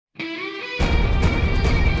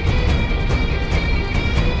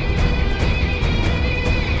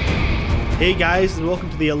Hey guys, and welcome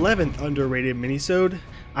to the 11th Underrated Minisode.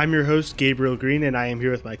 I'm your host, Gabriel Green, and I am here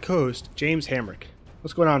with my co-host, James Hamrick.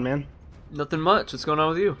 What's going on, man? Nothing much. What's going on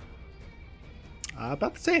with you?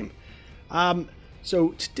 About the same.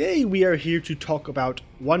 So today we are here to talk about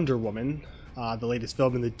Wonder Woman, the latest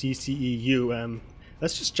film in the DCEU.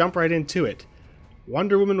 Let's just jump right into it.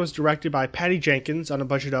 Wonder Woman was directed by Patty Jenkins on a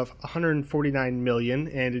budget of $149 million,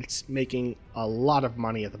 and it's making a lot of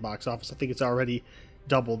money at the box office. I think it's already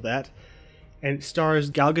doubled that. And it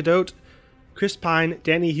stars Gal Gadot, Chris Pine,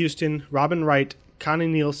 Danny Huston, Robin Wright, Connie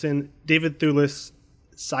Nielsen, David Thewlis,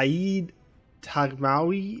 Saeed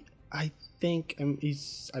Taghmaoui, I think,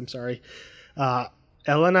 I'm sorry,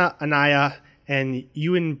 Elena Anaya, and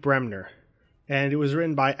Ewan Bremner. And it was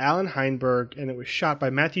written by Alan Heinberg, and it was shot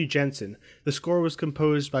by Matthew Jensen. The score was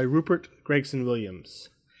composed by Rupert Gregson Williams.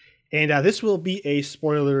 And this will be a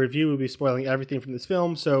spoiler review. We'll be spoiling everything from this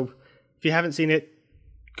film, so if you haven't seen it,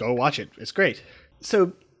 go watch it. It's great.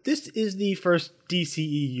 So this is the first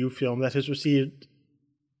DCEU film that has received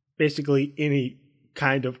basically any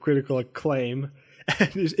kind of critical acclaim. And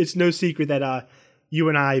it's no secret that you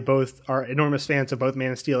and I both are enormous fans of both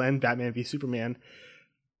Man of Steel and Batman v Superman.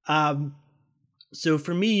 So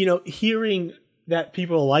for me, hearing that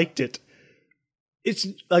people liked it, it's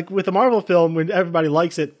like with a Marvel film, when everybody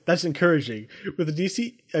likes it, that's encouraging. With a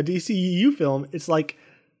DCEU film, it's like,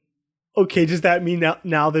 okay, does that mean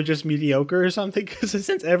now they're just mediocre or something? Because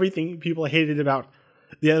since everything people hated about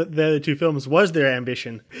the other two films was their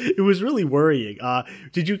ambition, it was really worrying.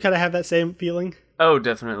 Did you kind of have that same feeling? Oh,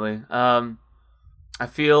 definitely. I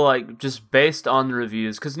feel like just based on the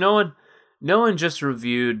reviews, because no one just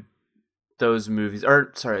reviewed those movies,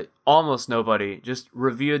 or sorry, almost nobody just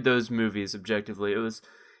reviewed those movies objectively. It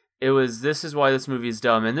was this is why this movie is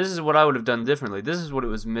dumb, and this is what I would have done differently. This is what it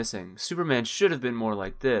was missing. Superman should have been more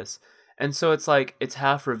like this. And so it's like, it's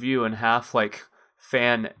half review and half like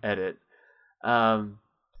fan edit. And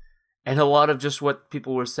a lot of just what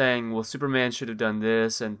people were saying, well, Superman should have done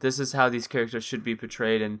this, and this is how these characters should be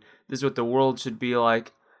portrayed, and this is what the world should be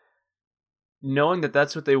like. Knowing that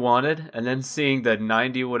that's what they wanted, and then seeing the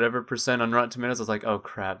 90 whatever percent on Rotten Tomatoes, I was like, oh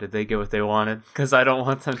crap, did they get what they wanted? Because I don't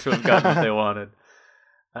want them to have gotten what they wanted.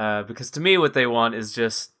 Because to me, what they want is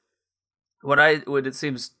just, what it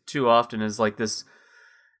seems too often is like this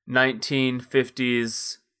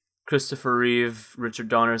 1950s Christopher Reeve, Richard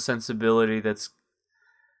Donner sensibility that's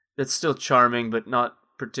still charming but not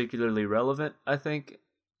particularly relevant, I think.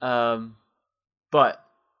 But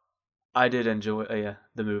I did enjoy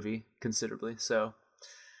the movie considerably. So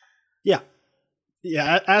yeah,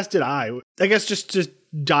 as did I. I guess just to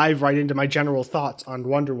dive right into my general thoughts on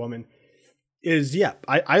Wonder Woman is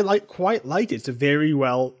I quite liked it. It's a very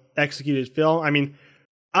well executed film. I mean,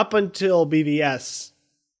 up until BVS,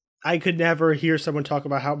 I could never hear someone talk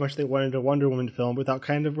about how much they wanted a Wonder Woman film without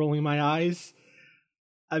kind of rolling my eyes.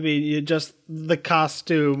 I mean, just the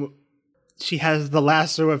costume. She has the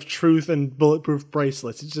lasso of truth and bulletproof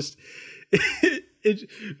bracelets. It's just,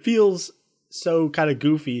 it feels so kind of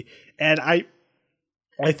goofy. And I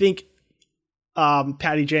think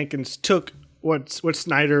Patty Jenkins took what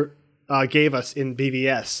Snyder gave us in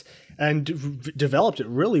BVS and developed it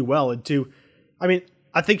really well into, I mean,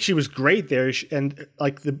 I think she was great there, and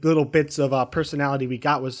like the little bits of personality we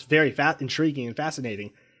got was very intriguing and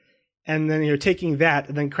fascinating. And then taking that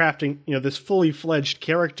and then crafting this fully fledged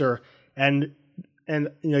character and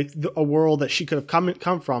a world that she could have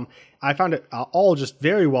come from. I found it all just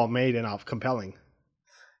very well made and compelling.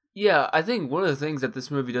 Yeah, I think one of the things that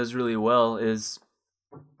this movie does really well is,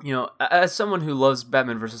 as someone who loves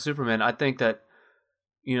Batman versus Superman, I think that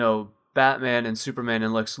Batman and Superman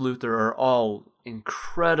and Lex Luthor are all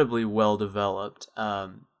incredibly well developed.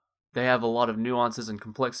 They have a lot of nuances and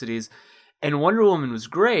complexities, and Wonder Woman was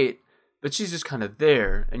great, but she's just kind of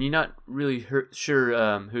there, and you're not really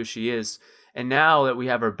sure who she is. And now that we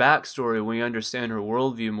have her backstory, we understand her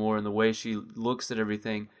worldview more and the way she looks at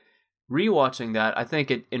everything. Rewatching that, I think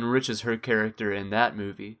it enriches her character in that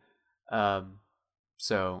movie.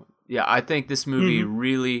 So yeah, I think this movie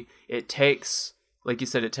really, it takes, like you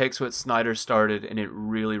said, it takes what Snyder started and it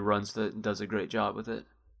really does a great job with it.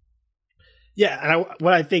 Yeah, and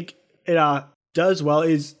what I think it does well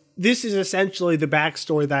is this is essentially the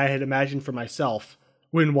backstory that I had imagined for myself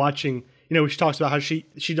when watching. She talks about how she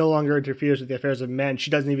no longer interferes with the affairs of men.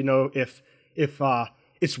 She doesn't even know if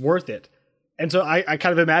it's worth it. And so I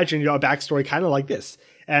kind of imagine a backstory kind of like this.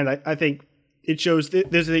 And I think it shows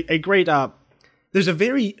there's a great there's a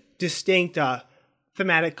very distinct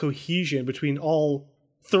thematic cohesion between all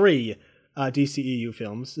three DCEU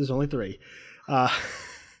films. There's only three.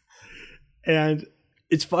 And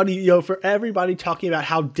it's funny, for everybody talking about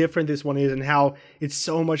how different this one is and how it's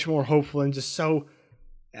so much more hopeful and just so,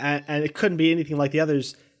 and it couldn't be anything like the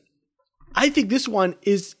others. I think this one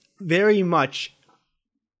is very much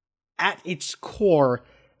at its core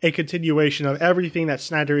a continuation of everything that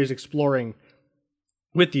Snyder is exploring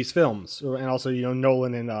with these films, and also,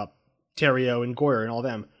 Nolan and Terrio and Goyer and all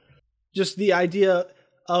them. Just the idea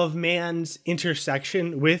of man's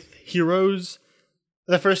intersection with heroes.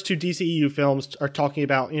 The first two DCEU films are talking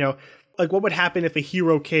about, like what would happen if a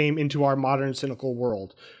hero came into our modern cynical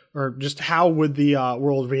world, or just how would the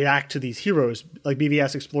world react to these heroes. Like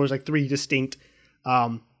BVS explores like three distinct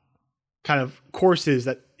kind of courses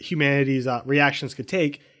that humanity's reactions could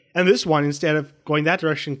take. And this one, instead of going that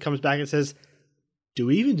direction, comes back and says, do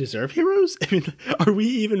we even deserve heroes? I mean, are we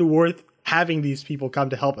even worth having these people come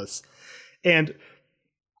to help us? And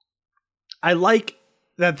I like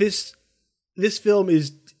that this film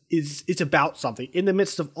is about something. In the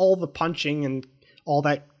midst of all the punching and all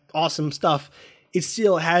that awesome stuff, it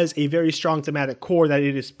still has a very strong thematic core that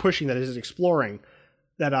it is pushing, that it is exploring.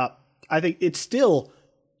 That I think it's still,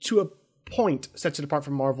 to a point, sets it apart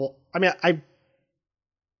from Marvel. I mean,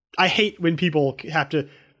 I hate when people have to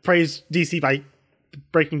praise DC by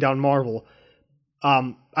breaking down Marvel.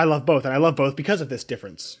 I love both, and I love both because of this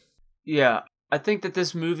difference. Yeah, I think that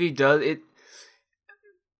this movie does it.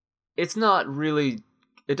 It's not really.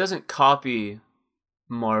 It doesn't copy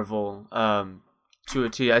Marvel to a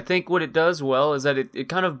T. I think what it does well is that it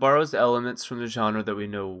kind of borrows the elements from the genre that we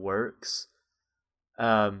know works,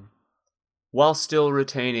 while still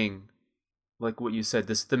retaining, like what you said,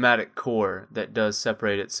 this thematic core that does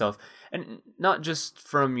separate itself, and not just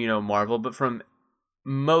from Marvel, but from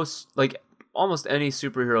almost any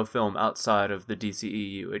superhero film outside of the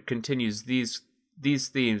DCEU. It continues these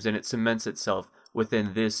themes, and it cements itself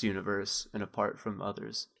within this universe and apart from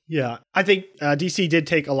others. Yeah, I think DC did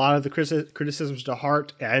take a lot of the criticisms to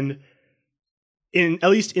heart, and at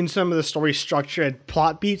least in some of the story structure and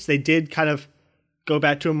plot beats, they did kind of go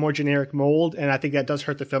back to a more generic mold, and I think that does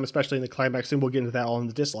hurt the film, especially in the climax, and we'll get into that all in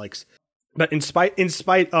the dislikes. But in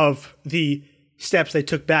spite of the steps they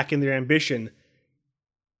took back in their ambition,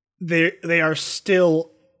 they are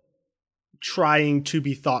still trying to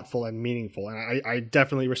be thoughtful and meaningful, and I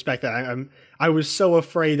definitely respect that. I was so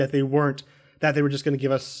afraid that they were just going to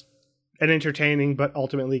give us an entertaining but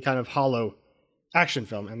ultimately kind of hollow action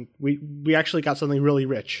film, and we actually got something really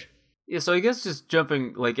rich. Yeah, so I guess just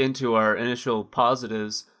jumping into our initial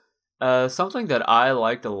positives, something that I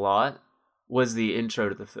liked a lot was the intro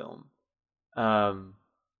to the film. I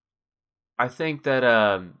think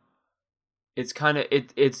that it's kind of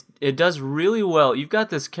it does really well. You've got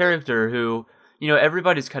this character who,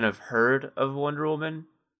 everybody's kind of heard of Wonder Woman,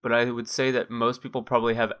 but I would say that most people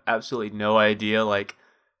probably have absolutely no idea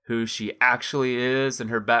who she actually is and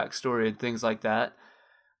her backstory and things like that.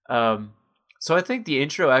 So I think the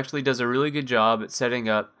intro actually does a really good job at setting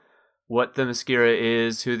up what the Themyscira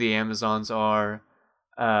is, who the Amazons are,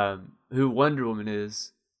 who Wonder Woman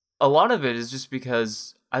is. A lot of it is just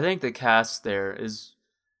because I think the cast there is,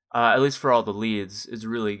 at least for all the leads, is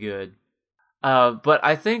really good. But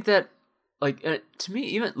I think that, to me,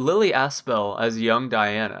 even Lily Aspel as young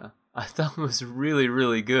Diana, I thought was really,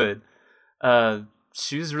 really good.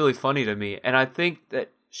 She was really funny to me. And I think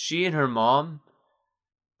that she and her mom,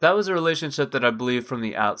 that was a relationship that I believe from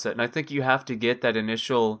the outset. And I think you have to get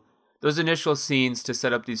those initial scenes to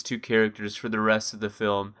set up these two characters for the rest of the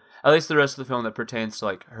film, at least the rest of the film that pertains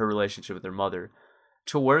to her relationship with her mother,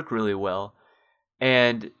 to work really well.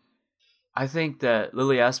 And I think that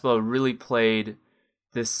Lily Aspel really played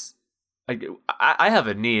this. I have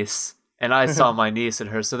a niece, and I saw my niece in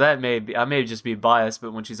her, so I may just be biased,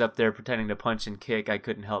 but when she's up there pretending to punch and kick, I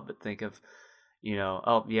couldn't help but think of,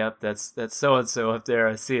 oh, yep, that's so-and-so up there,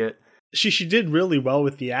 I see it. She did really well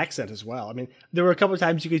with the accent as well. I mean, there were a couple of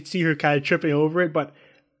times you could see her kind of tripping over it, but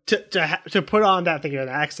to put on that thing of an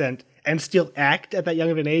accent and still act at that young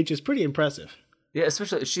of an age is pretty impressive. Yeah,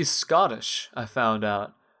 especially she's Scottish, I found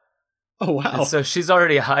out. Oh, wow. And so she's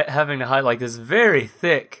already having to hide this very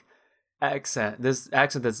thick accent, this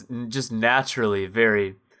accent that's just naturally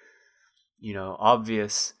very,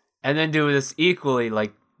 obvious, and then do this equally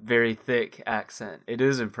very thick accent. It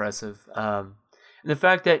is impressive. And the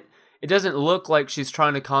fact that it doesn't look like she's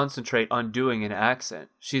trying to concentrate on doing an accent.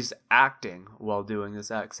 She's acting while doing this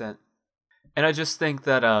accent. And I just think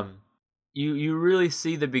that you really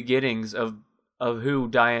see the beginnings of who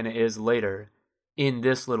Diana is later in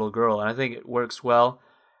this little girl, and I think it works well.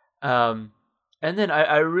 And then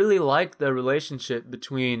I really like the relationship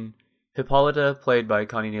between Hippolyta, played by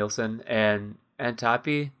Connie Nielsen, and Aunt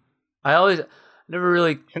Tappy. I never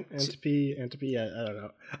really. Antipy, I don't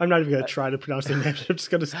know. I'm not even gonna try to pronounce their names. I'm just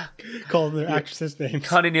gonna call them their actresses' names.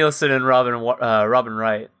 Connie Nielsen and Robin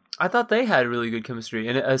Wright. I thought they had really good chemistry,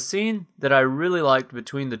 and a scene that I really liked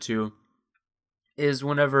between the two is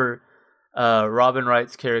whenever Robin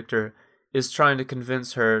Wright's character is trying to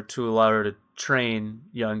convince her to allow her to train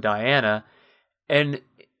young Diana, and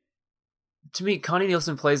to me, Connie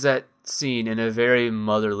Nielsen plays that scene in a very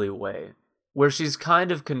motherly way, where she's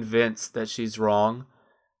kind of convinced that she's wrong,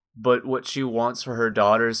 but what she wants for her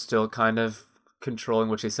daughter is still kind of controlling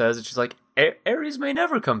what she says, and she's like, Ares may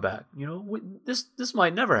never come back. This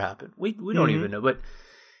might never happen. We don't even know, but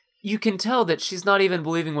you can tell that she's not even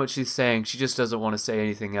believing what she's saying. She just doesn't want to say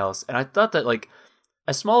anything else. And I thought that, like,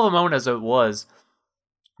 as small of a moment as it was,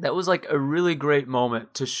 that was like a really great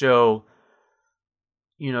moment to show,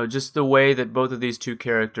 just the way that both of these two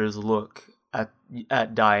characters look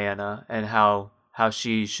at Diana and how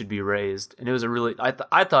she should be raised. And it was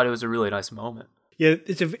I thought it was a really nice moment. Yeah,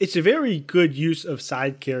 it's a very good use of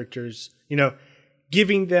side characters,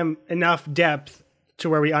 giving them enough depth to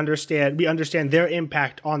where we understand their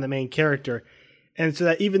impact on the main character. And so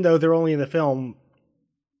that even though they're only in the film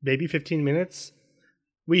maybe 15 minutes,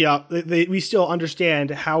 we still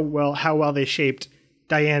understand how well they shaped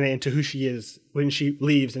Diana into who she is when she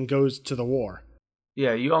leaves and goes to the war.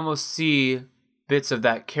 Yeah, you almost see bits of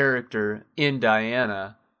that character in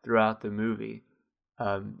Diana throughout the movie.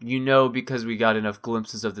 Because we got enough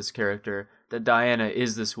glimpses of this character that Diana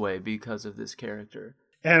is this way because of this character.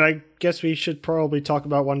 And I guess we should probably talk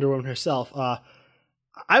about Wonder Woman herself.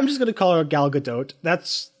 I'm just going to call her Gal Gadot.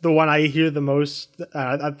 That's the one I hear the most.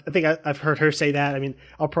 I think I've heard her say that. I mean,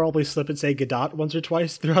 I'll probably slip and say Gadot once or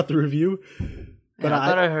twice throughout the review. But I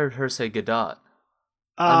thought I heard her say Gadot.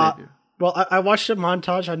 Well, I watched a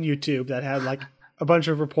montage on YouTube that had like a bunch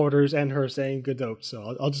of reporters and her saying Gadot,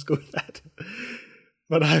 so I'll just go with that.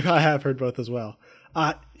 But I have heard both as well.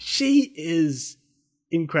 She is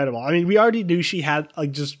incredible. I mean, we already knew she had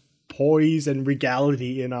like just poise and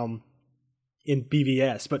regality in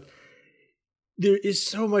BVS, but there is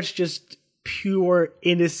so much just pure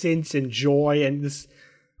innocence and joy, and this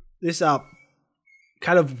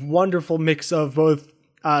kind of wonderful mix of both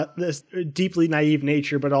this deeply naive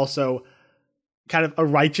nature, but also kind of a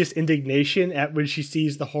righteous indignation at when she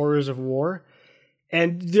sees the horrors of war.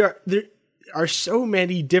 And there are so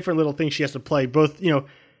many different little things she has to play, both,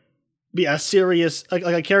 be a serious, like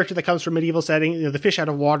a character that comes from medieval setting, the fish out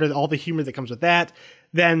of water, all the humor that comes with that,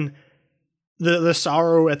 then the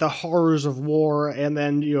sorrow at the horrors of war, and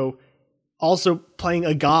then, also playing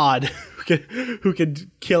a god who could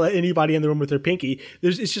kill anybody in the room with her pinky.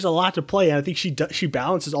 It's just a lot to play, and I think she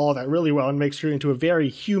balances all of that really well and makes her into a very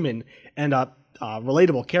human and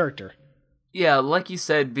relatable character. Yeah, like you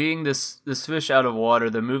said, being this fish out of water,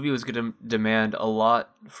 the movie was going to demand a lot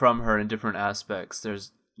from her in different aspects.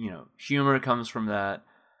 There's, humor comes from that.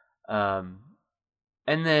 And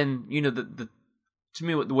then, to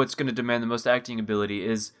me, what's going to demand the most acting ability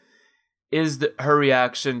is her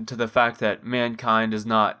reaction to the fact that mankind is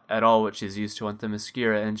not at all what she's used to on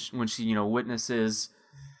Themyscira. And when she, witnesses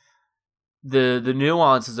the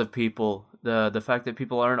nuances of people, the fact that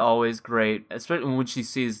people aren't always great, especially when she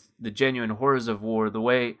sees the genuine horrors of war, the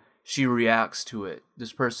way she reacts to it.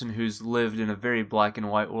 This person who's lived in a very black and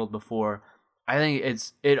white world before, I think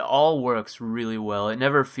it all works really well. It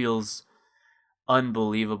never feels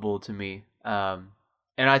unbelievable to me. And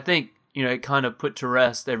I think, it kind of put to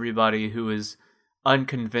rest everybody who is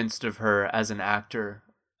unconvinced of her as an actor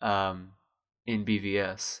in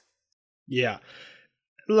BVS. Yeah.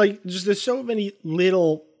 Like, just there's so many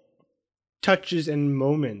little touches and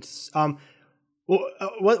moments. What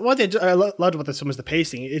I loved about this one was the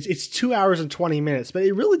pacing. It's 2 hours and 20 minutes, but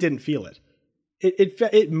it really didn't feel it.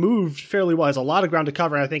 It moved fairly well. There's a lot of ground to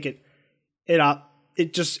cover, and I think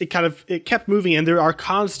it kept moving, and there are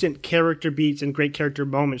constant character beats and great character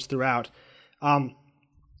moments throughout.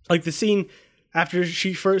 Like the scene after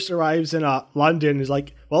she first arrives in London is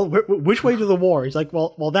like, well, which way to the war? He's like,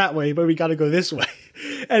 well, that way, but we got to go this way.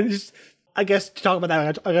 And just, I guess to talk about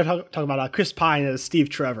that, I got to talk about Chris Pine as Steve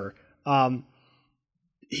Trevor.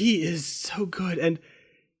 He is so good, and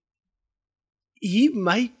he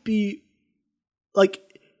might be like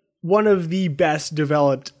one of the best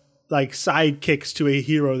developed like sidekicks to a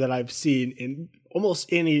hero that I've seen in almost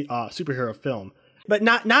any superhero film, but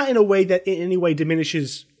not in a way that in any way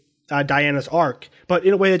diminishes Diana's arc, but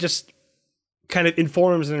in a way that just kind of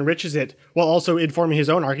informs and enriches it while also informing his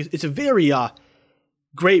own arc. It's a very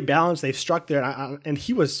great balance they've struck there, and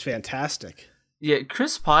he was fantastic. Yeah,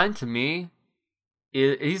 Chris Pine to me,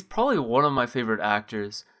 he's probably one of my favorite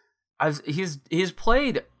actors. he's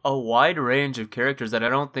played a wide range of characters that I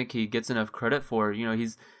don't think he gets enough credit for. You know,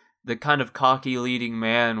 he's the kind of cocky leading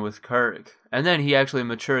man with Kirk, and then he actually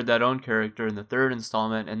matured that own character in the third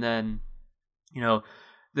installment, and then, you know,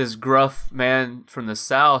 this gruff man from the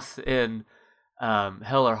South in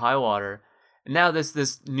Hell or High Water, and now this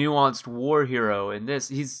nuanced war hero. And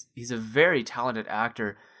he's a very talented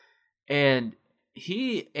actor, and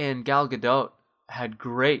he and Gal Gadot had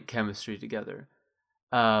great chemistry together.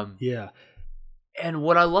 Yeah. And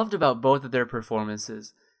what I loved about both of their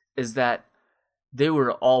performances is that they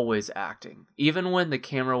were always acting. Even when the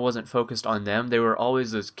camera wasn't focused on them, they were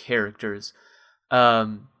always those characters.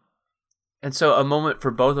 And so a moment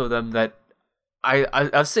for both of them that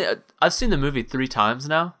I've seen the movie 3 times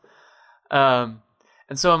now. And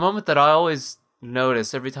so a moment that I always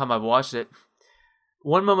notice every time I've watched it,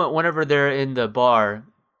 one moment whenever they're in the bar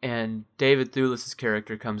and David Thewlis's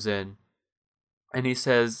character comes in and he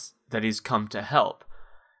says that he's come to help.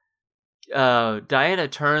 Diana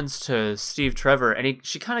turns to Steve Trevor and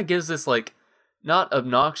she kind of gives this like not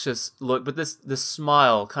obnoxious look, but this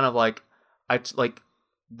smile, kind of like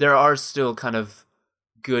there are still kind of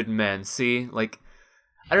good men. See, like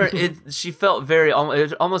I don't. She felt very.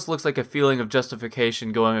 It almost looks like a feeling of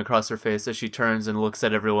justification going across her face as she turns and looks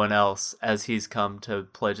at everyone else as he's come to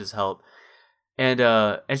pledge his help, and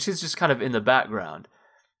she's just kind of in the background,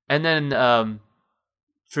 and then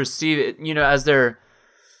for Steve, you know, as they're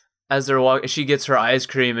walking, she gets her ice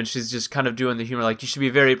cream and she's just kind of doing the humor, like, you should be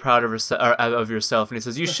very proud of yourself. And he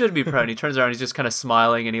says, you should be proud. And he turns around, and he's just kind of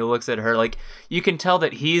smiling, and he looks at her like, you can tell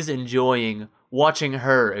that he's enjoying watching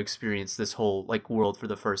her experience this whole like world for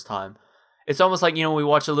the first time. It's almost like, you know, when we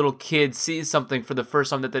watch a little kid see something for the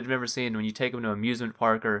first time that they've never seen, when you take them to an amusement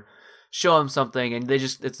park or show them something, and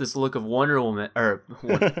it's this look of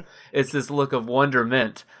it's this look of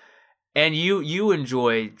wonderment. And you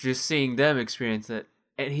enjoy just seeing them experience it.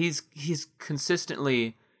 And he's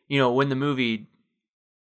consistently, you know, when the movie,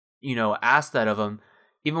 you know, asks that of him,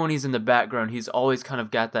 even when he's in the background, he's always kind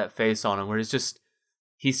of got that face on him where it's just,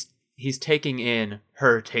 he's taking in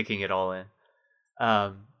her taking it all in.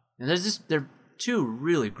 And they're 2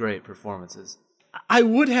 really great performances. I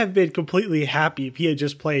would have been completely happy if he had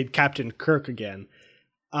just played Captain Kirk again.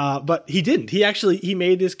 But he didn't. He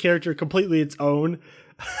made his character completely its own.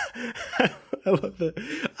 I love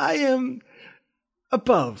that. I am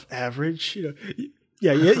above average, you know.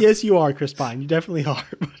 Yeah, yes, you are, Chris Pine. You definitely are.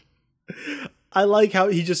 But I like how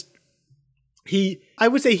I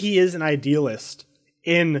would say he is an idealist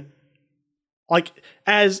in, like,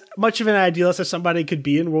 as much of an idealist as somebody could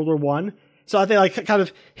be in World War One. So I think, like, kind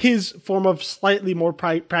of his form of slightly more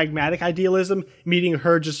pragmatic idealism, meeting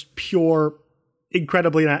her just pure,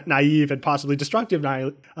 incredibly naive and possibly destructive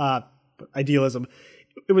idealism.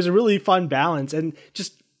 It was a really fun balance, and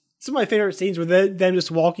just some of my favorite scenes were them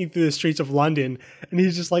just walking through the streets of London, and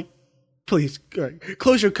he's just like, please,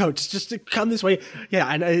 close your coats, just come this way. Yeah,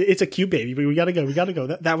 and it's a cute baby, but we gotta go.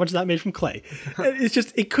 That one's not made from clay. It's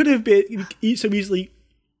just, it could have been so easily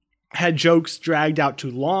had jokes dragged out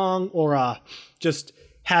too long, or just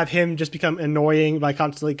have him just become annoying by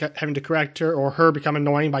constantly having to correct her, or her become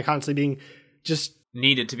annoying by constantly being just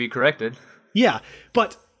needed to be corrected. Yeah,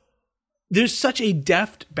 but there's such a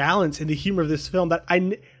deft balance in the humor of this film that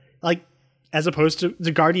I like, as opposed to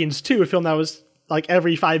The Guardians 2, a film that was like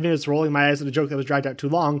every 5 minutes rolling my eyes at a joke that was dragged out too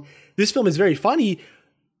long. This film is very funny,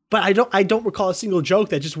 but I don't recall a single joke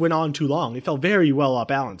that just went on too long. It felt very well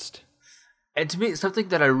balanced. And to me, something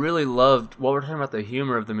that I really loved, while we're talking about the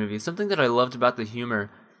humor of the movie, something that I loved about the humor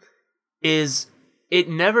is it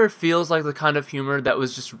never feels like the kind of humor that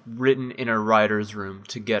was just written in a writer's room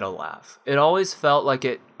to get a laugh. It always felt like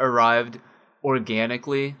it arrived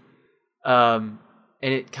organically, and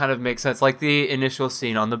it kind of makes sense. Like the initial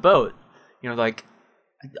scene on the boat, you know, like,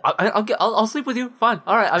 I'll sleep with you, fine,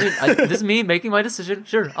 all right. I mean, this is me making my decision.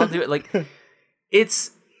 Sure, I'll do it. Like,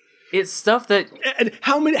 it's stuff that. And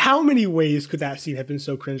how many ways could that scene have been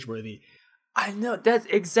so cringeworthy? I know, that's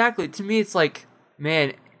exactly, to me, it's like,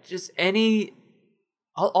 man, just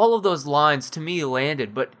all of those lines to me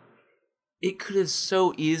landed, but it could have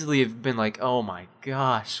so easily have been like, oh my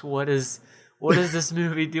gosh, what is this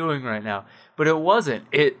movie doing right now? But it wasn't.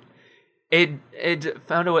 It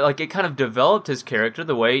found a way, like, it kind of developed his character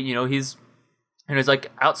the way, you know, he's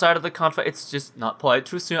like, outside of the conflict, it's just not polite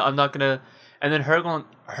too soon. I'm not gonna, and then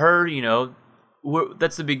her, you know,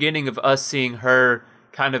 that's the beginning of us seeing her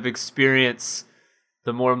kind of experience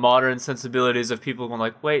the more modern sensibilities of people going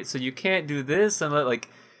like, wait, so you can't do this? And like,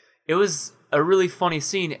 it was a really funny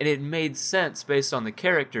scene, and it made sense based on the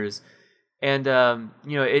characters. And,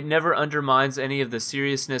 you know, it never undermines any of the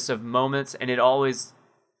seriousness of moments, and it always,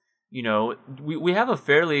 You know, we have a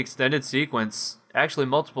fairly extended sequence, actually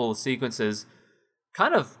multiple sequences,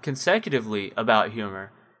 kind of consecutively about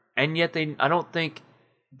humor, and yet I don't think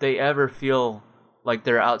they ever feel like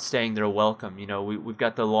they're outstaying their welcome. You know, we've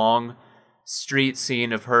got the long street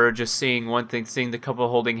scene of her just seeing one thing, seeing the couple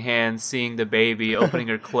holding hands, seeing the baby, opening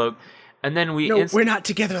her cloak, and then we're not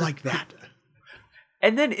together like that.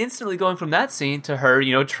 And then instantly going from that scene to her,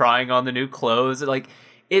 you know, trying on the new clothes. Like,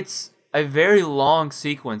 it's a very long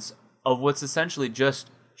sequence of what's essentially just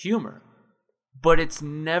humor. But it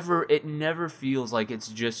never feels like it's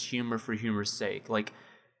just humor for humor's sake. Like,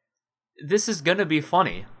 this is gonna be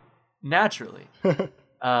funny, naturally.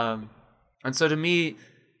 And so to me,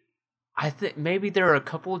 I think maybe there are a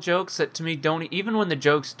couple of jokes that to me don't, even when the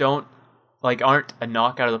jokes aren't a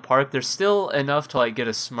knock out of the park, they're still enough to like get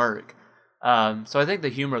a smirk. So I think the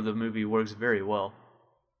humor of the movie works very well.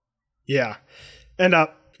 Yeah. And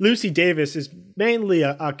Lucy Davis is mainly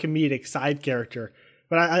a comedic side character,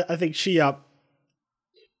 but I think she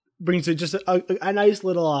brings just a nice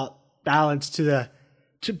little balance to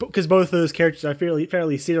because both of those characters are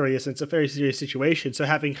fairly serious, and it's a very serious situation. So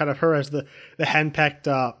having kind of her as the henpecked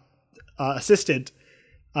assistant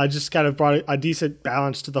just kind of brought a decent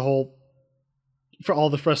balance to the whole, for all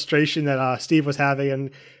the frustration that Steve was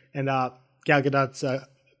having, and Gal Gadot's I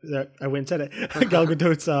went and said it. Gal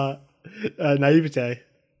Gadot's naivete.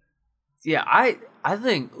 Yeah, I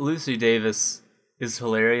think Lucy Davis is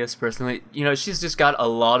hilarious personally. You know, she's just got a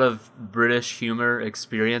lot of British humor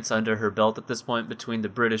experience under her belt at this point, between The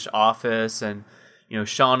British Office and, you know,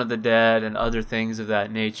 Shaun of the Dead and other things of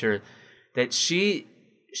that nature, that she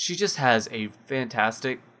just has a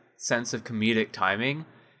fantastic sense of comedic timing,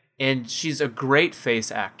 and she's a great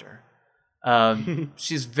face actor.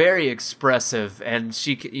 She's very expressive, and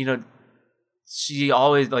she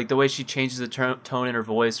always, like, the way she changes the tone in her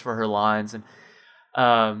voice for her lines, and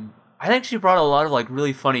I think she brought a lot of like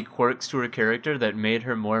really funny quirks to her character that made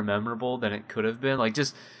her more memorable than it could have been. Like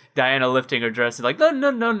just Diana lifting her dress and like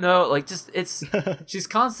no, like just she's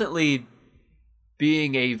constantly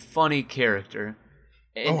being a funny character.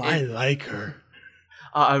 And I like her.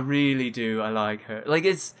 I really do. I like her. Like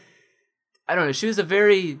I don't know. She was a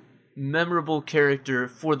very memorable character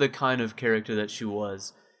for the kind of character that she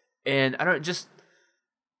was, and just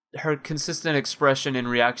her consistent expression and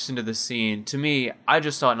reaction to the scene. To me, I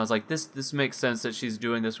just saw it and I was like, this makes sense that she's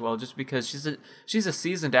doing this well, just because she's a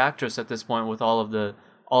seasoned actress at this point with all of the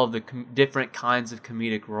different kinds of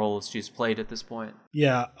comedic roles she's played at this point.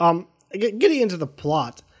 Yeah. Getting into the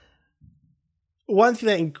plot, one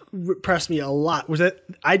thing that impressed me a lot was that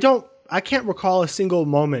I can't recall a single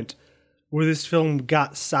moment where this film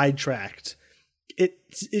got sidetracked. It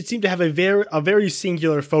seemed to have a very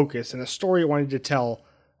singular focus and a story it wanted to tell.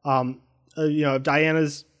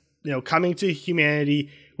 Diana's, coming to humanity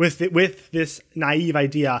with this naive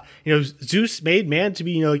idea. Zeus made man to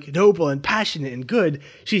be, noble and passionate and good.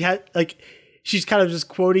 She's kind of just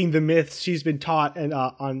quoting the myths she's been taught and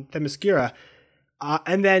on Themyscira.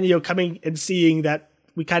 And then, coming and seeing that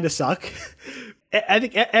we kind of suck. I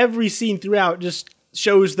think every scene throughout just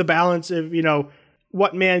shows the balance of,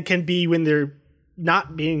 what man can be when they're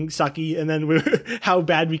not being sucky, and then how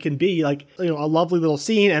bad we can be. Like, a lovely little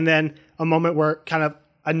scene, and then a moment where kind of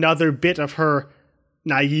another bit of her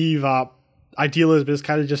naive idealism is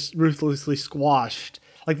kind of just ruthlessly squashed.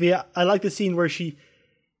 I like the scene where she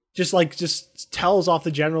just tells off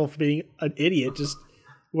the general for being an idiot. Just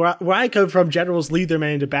where I come from, generals lead their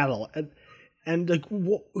men into battle, and like,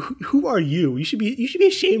 who are you? You should be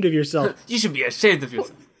ashamed of yourself. You should be ashamed of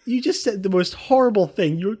yourself. You just said the most horrible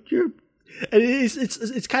thing. You're and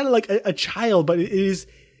it's kind of like a child, but it is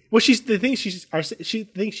what she thinks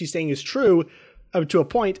she's saying is true to a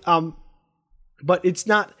point. But it's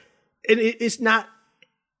not. It's not.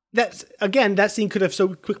 That's again, that scene could have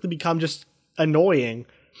so quickly become just annoying,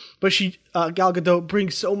 but Gal Gadot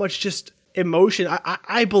brings so much just emotion.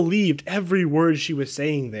 I believed every word she was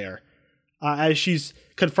saying there, as she's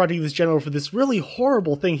confronting this general for this really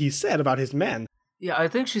horrible thing he said about his men. Yeah, I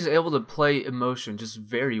think she's able to play emotion just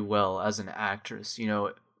very well as an actress.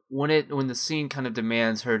 When the scene kind of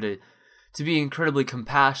demands her to be incredibly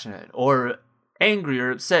compassionate or angry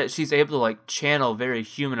or upset, she's able to like channel very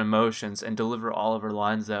human emotions and deliver all of her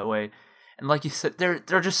lines that way. And like you said, there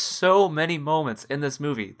are just so many moments in this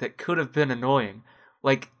movie that could have been annoying.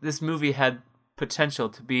 Like, this movie had potential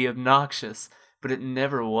to be obnoxious, but it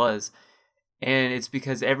never was. And it's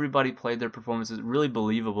because everybody played their performances really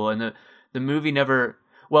believable, and the movie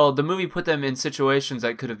the movie put them in situations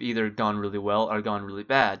that could have either gone really well or gone really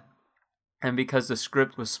bad. And because the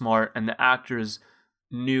script was smart and the actors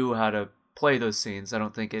knew how to play those scenes, I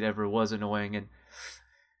don't think it ever was annoying. And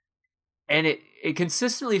and it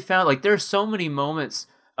consistently found like there are so many moments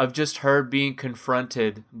of just her being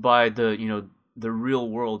confronted by the real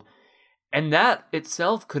world, and that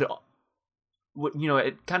itself could,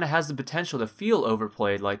 it kind of has the potential to feel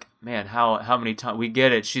overplayed. Like, man, how many times we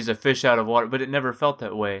get it? She's a fish out of water, but it never felt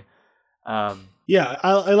that way. Yeah,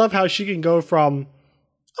 I love how she can go from,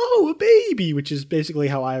 oh, a baby, which is basically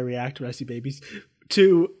how I react when I see babies,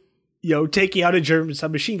 to, taking out a German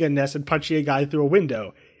submachine gun nest and punching a guy through a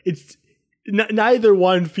window. It's neither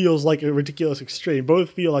one feels like a ridiculous extreme. Both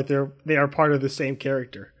feel like they are part of the same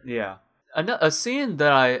character. Yeah. A scene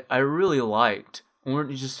that I really liked, when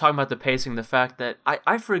we're just talking about the pacing, the fact that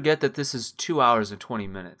I forget that this is 2 hours and 20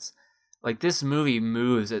 minutes. Like, this movie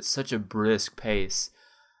moves at such a brisk pace.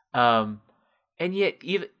 And yet,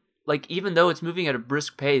 even though it's moving at a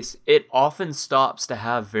brisk pace, it often stops to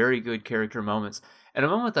have very good character moments. And a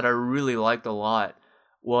moment that I really liked a lot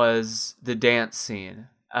was the dance scene.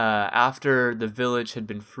 After the village had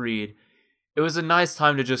been freed, it was a nice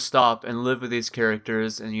time to just stop and live with these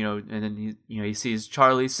characters, and and then he sees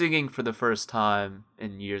Charlie singing for the first time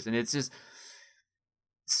in years, and it's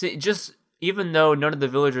just even though none of the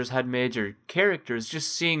villagers had major characters,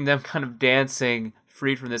 just seeing them kind of dancing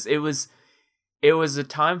freed from this, it was a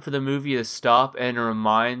time for the movie to stop and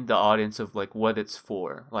remind the audience of like what it's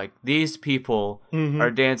for. Like, these people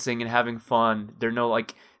are dancing and having fun. They're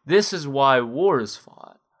this is why war is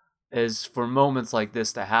fought, is for moments like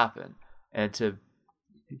this to happen. And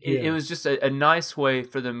it was just a nice way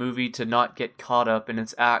for the movie to not get caught up in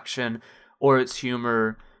its action or its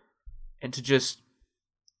humor, and to just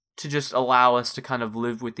allow us to kind of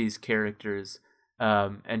live with these characters,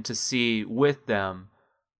 and to see with them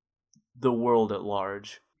the world at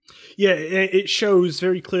large. Yeah, it shows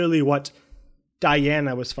very clearly what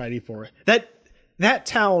Diana was fighting for. That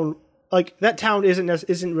town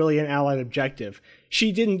isn't really an Allied objective.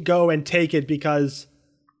 She didn't go and take it because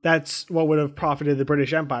that's what would have profited the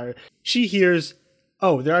British Empire. She hears,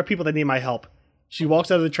 oh, there are people that need my help. She walks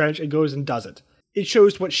out of the trench and goes and does it. It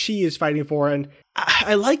shows what she is fighting for, and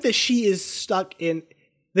I like that she is stuck in...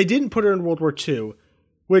 They didn't put her in World War II,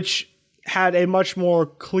 which had a much more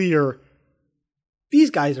clear... These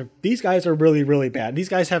guys are really, really bad.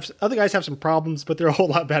 Other guys have some problems, but they're a whole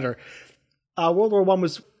lot better. World War I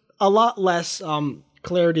was a lot less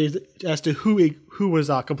clarity as to who was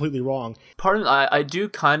completely wrong. I do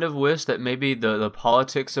kind of wish that maybe the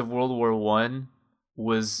politics of World War I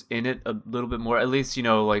was in it a little bit more. At least,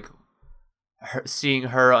 seeing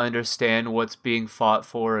her understand what's being fought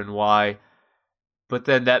for and why. But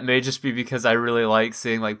then that may just be because I really like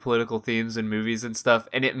seeing like political themes in movies and stuff,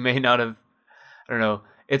 and it may not have. I don't know.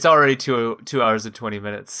 It's already 2 hours and 20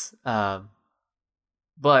 minutes.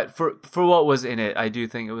 But for what was in it, I do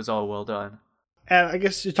think it was all well done. And I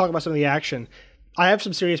guess to talk about some of the action, I have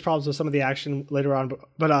some serious problems with some of the action later on,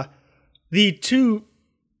 but the two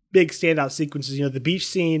big standout sequences, the beach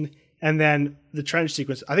scene and then the trench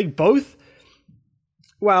sequence, I think both,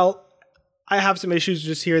 well, I have some issues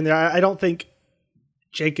just here and there. I don't think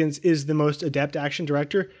Jenkins is the most adept action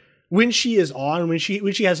director. When she is on, when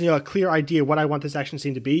she has a clear idea what I want this action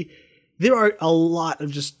scene to be, there are a lot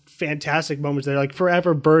of just fantastic moments that are like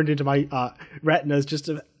forever burned into my retinas, just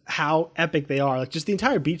of how epic they are. Like, just the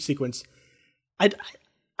entire beach sequence. I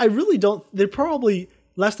really don't. They're probably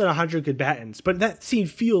less than 100 combatants, but that scene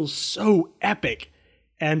feels so epic,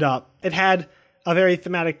 and it had a very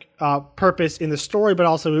thematic purpose in the story, but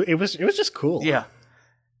also it was just cool. Yeah,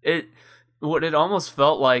 what it almost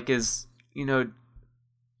felt like is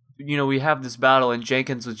we have this battle, and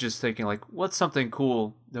Jenkins was just thinking like, what's something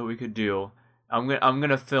cool that we could do? I'm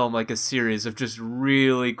gonna film like a series of just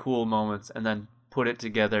really cool moments, and then put it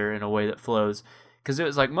together in a way that flows. Because it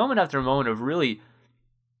was like moment after moment of really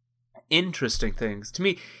interesting things to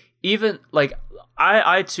me. Even like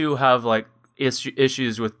I too have like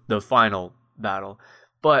issues with the final battle,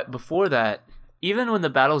 but before that, even when the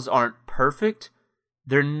battles aren't perfect,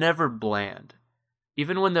 they're never bland.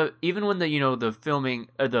 Even when the the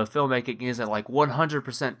filmmaking isn't like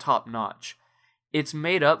 100% top notch, it's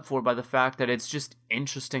made up for by the fact that it's just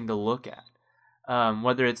interesting to look at.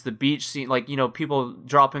 Whether it's the beach scene, like, people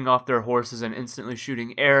dropping off their horses and instantly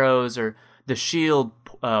shooting arrows, or the shield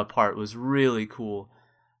part was really cool.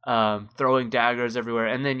 Throwing daggers everywhere.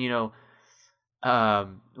 And then,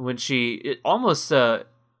 when almost a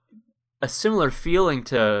similar feeling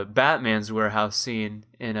to Batman's warehouse scene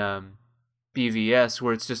in BVS,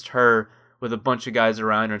 where it's just her with a bunch of guys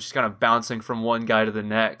around her, just kind of bouncing from one guy to the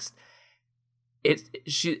next.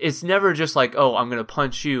 It's never just like, oh, I'm gonna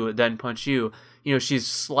punch you, then punch you. She's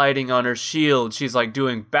sliding on her shield. She's like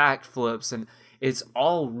doing backflips, and it's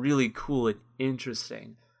all really cool and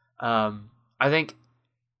interesting. I think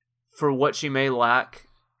for what she may lack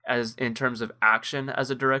as in terms of action as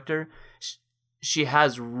a director, she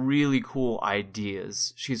has really cool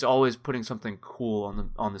ideas. She's always putting something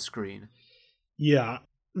cool on the screen. Yeah.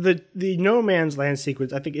 The No Man's Land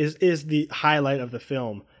sequence, I think, is the highlight of the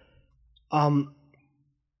film.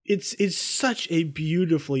 It's such a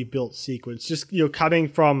beautifully built sequence. Just, coming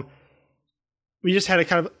from, we just had a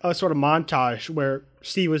kind of a sort of montage where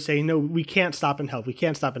Steve was saying, "No, we can't stop and help. We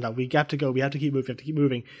can't stop and help. We have to go. We have to keep moving. We have to keep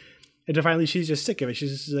moving." And then finally, she's just sick of it. She's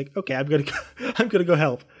just like, "Okay, I'm gonna go, I'm gonna go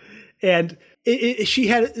help." And she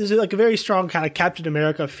had like a very strong kind of Captain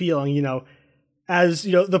America feeling, as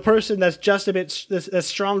the person that's just a bit that's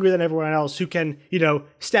stronger than everyone else, who can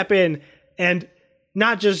step in and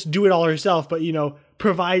not just do it all herself, but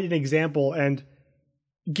provide an example and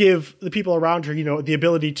give the people around her the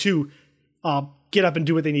ability to get up and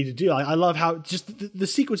do what they need to do. I love how just the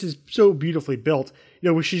sequence is so beautifully built,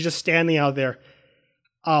 where she's just standing out there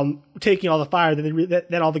taking all the fire.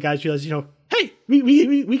 Then all the guys realize, hey,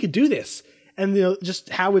 we could do this. And just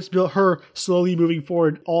how it's built, her slowly moving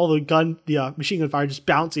forward, all the machine gun fire just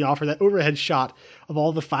bouncing off her, that overhead shot of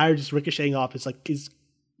all the fire just ricocheting off, is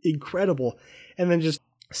incredible. And then just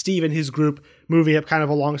Steve and his group moving up kind of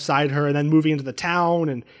alongside her, and then moving into the town,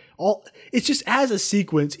 and all. It's just, as a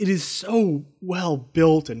sequence, it is so well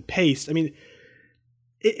built and paced. I mean,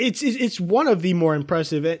 it's one of the more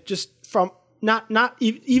impressive. It just from not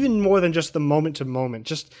even more than just the moment to moment,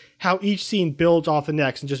 just how each scene builds off the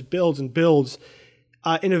next and just builds and builds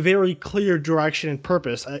in a very clear direction and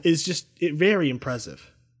purpose is just very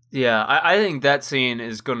impressive. Yeah, I think that scene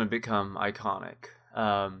is going to become iconic.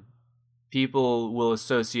 People will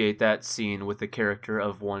associate that scene with the character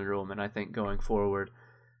of Wonder Woman, I think, going forward.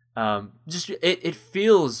 It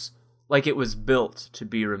feels like it was built to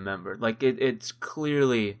be remembered. Like it's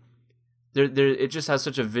clearly there. It just has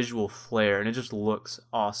such a visual flair, and it just looks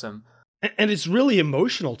awesome. And it's really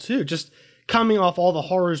emotional too. Just coming off all the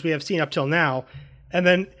horrors we have seen up till now, and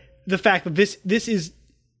then the fact that this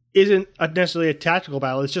isn't necessarily a tactical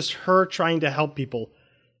battle. It's just her trying to help people.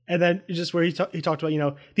 And then just where he talked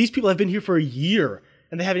about, these people have been here for a year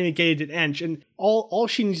and they haven't even gained an inch. And all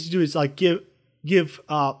she needs to do is like give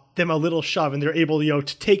them a little shove, and they're able,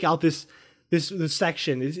 to take out this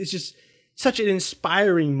section. It's just such an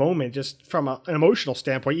inspiring moment, just from an emotional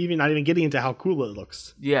standpoint, even not even getting into how cool it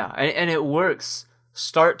looks. Yeah, and it works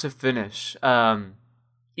start to finish.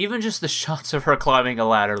 Even just the shots of her climbing a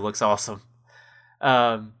ladder looks awesome.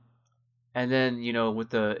 And then, with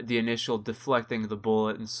the initial deflecting the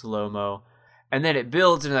bullet in slow-mo, and then it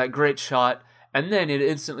builds into that great shot, and then it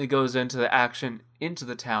instantly goes into the action, into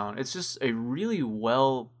the town. It's just a really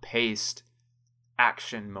well-paced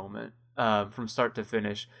action moment from start to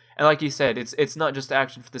finish. And like you said, it's not just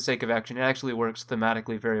action for the sake of action. It actually works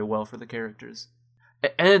thematically very well for the characters.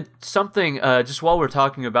 And something, just while we're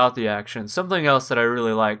talking about the action, something else that I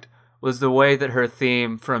really liked was the way that her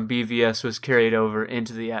theme from BVS was carried over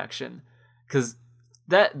into the action. Because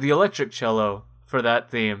the electric cello for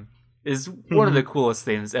that theme is one of the coolest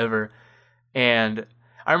themes ever. And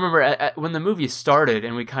I remember when the movie started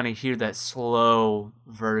and we kind of hear that slow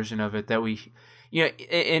version of it that we,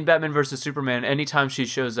 in Batman vs. Superman, anytime she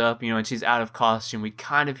shows up, and she's out of costume, we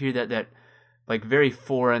kind of hear that like very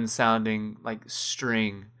foreign sounding like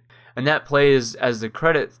string. And that plays as the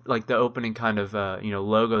credit, like the opening kind of,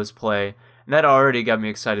 logos play. And that already got me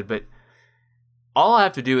excited, but all I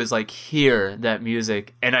have to do is like hear that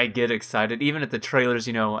music and I get excited. Even at the trailers,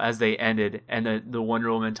 as they ended and the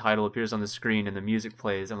Wonder Woman title appears on the screen and the music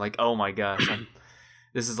plays, I'm like, oh my gosh,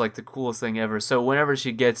 this is like the coolest thing ever. So whenever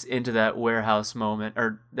she gets into that warehouse moment,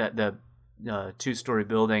 or the 2-story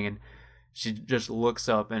building, and she just looks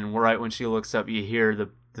up, and right when she looks up, you hear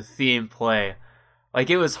the theme play. Like,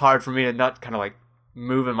 it was hard for me to not kind of like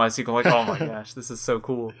move in my seat, like, oh my gosh, this is so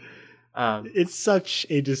cool. It's such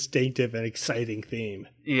a distinctive and exciting theme.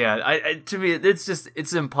 Yeah, to me,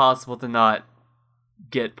 it's impossible to not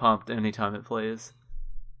get pumped anytime it plays.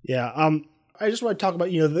 Yeah, I just want to talk about,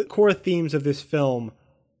 the core themes of this film.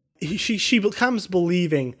 She becomes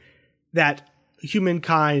believing that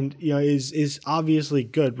humankind, is obviously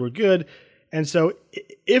good. We're good, and so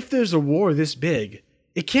if there's a war this big,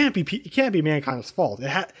 it can't be mankind's fault.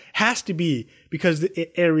 It has to be because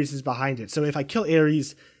Ares is behind it. So if I kill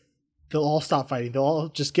Ares, they'll all stop fighting. They'll all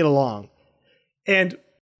just get along. And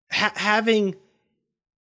having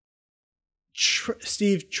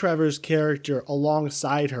Steve Trevor's character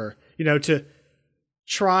alongside her, to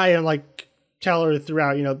try and like tell her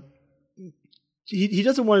throughout, he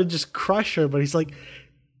doesn't want to just crush her, but he's like,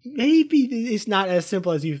 maybe it's not as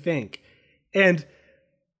simple as you think. And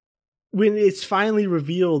when it's finally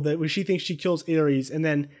revealed that when she thinks she kills Ares, and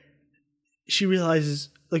then she realizes,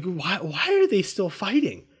 like, why are they still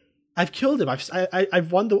fighting? I've killed him. I've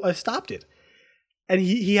stopped it. And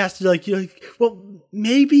he has to, like, well,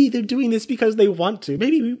 maybe they're doing this because they want to.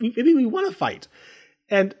 Maybe we want to fight.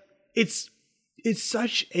 And it's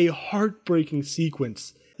such a heartbreaking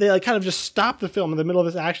sequence. They, like, kind of just stop the film in the middle of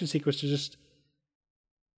this action sequence to just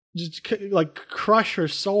like crush her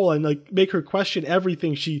soul and, like, make her question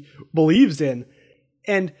everything she believes in.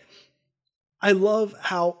 And I love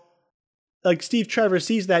how, like, Steve Trevor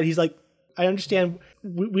sees that. He's like, I understand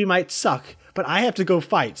we might suck, but I have to go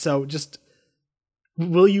fight. So just,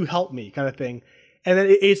 will you help me, kind of thing. And then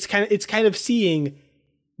it's kind of seeing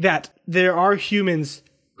that there are humans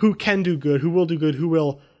who can do good, who will do good, who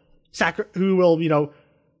will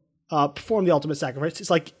perform the ultimate sacrifice. It's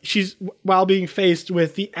like she's, while being faced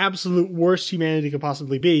with the absolute worst humanity could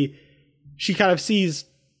possibly be, she kind of sees,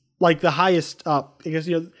 like, the highest, I guess,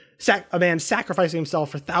 a man sacrificing himself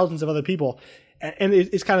for thousands of other people. And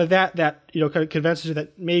it's kind of that kind of convinces her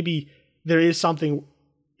that maybe there is something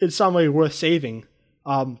in some way worth saving.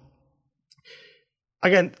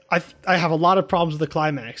 Again, I have a lot of problems with the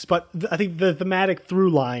climax, but I think the thematic through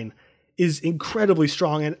line is incredibly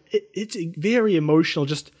strong, and it's very emotional,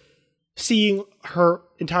 just seeing her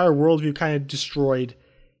entire worldview kind of destroyed,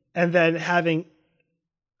 and then having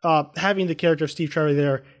the character of Steve Trevor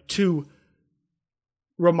there to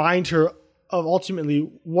remind her of ultimately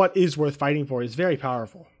what is worth fighting for is very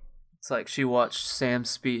powerful. It's like she watched Sam's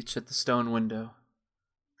speech at the stone window.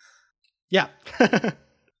 Yeah.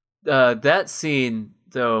 That scene,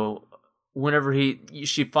 though, whenever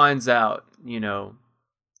she finds out,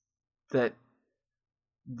 that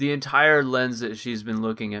the entire lens that she's been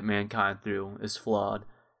looking at mankind through is flawed,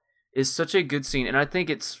 is such a good scene. And I think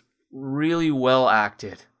it's really well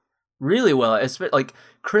acted. Really well. Like,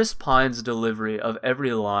 Chris Pine's delivery of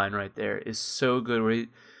every line right there is so good,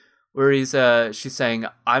 where she's saying,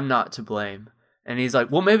 I'm not to blame. And he's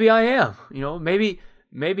like, well, maybe I am.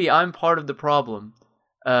 Maybe I'm part of the problem.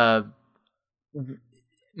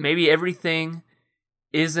 Maybe everything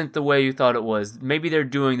isn't the way you thought it was. Maybe they're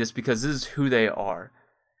doing this because this is who they are.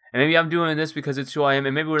 And maybe I'm doing this because it's who I am.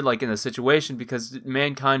 And maybe we're, like, in a situation because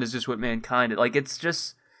mankind is just what mankind is. Like, it's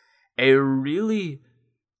just a really,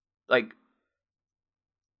 like,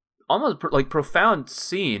 almost like profound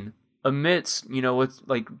scene amidst, with,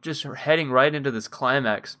 like, just her heading right into this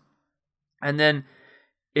climax. And then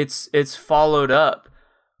it's followed up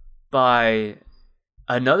by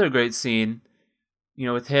another great scene,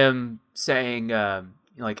 with him saying,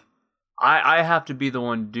 like, I have to be the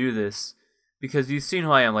one to do this because you've seen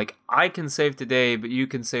who I am. Like, I can save today, but you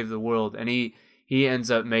can save the world. And he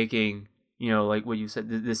ends up making, like what you said,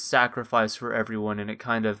 this sacrifice for everyone. And it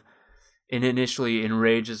initially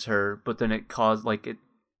enrages her, but then it causes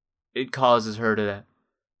her to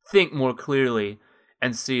think more clearly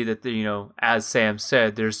and see that, as Sam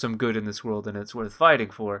said, there's some good in this world and it's worth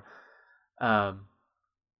fighting for. So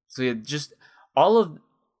yeah, just all of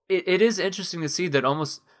it is interesting to see that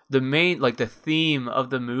almost the main, like, the theme of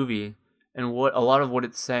the movie and what a lot of what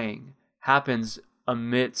it's saying happens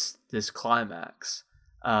amidst this climax.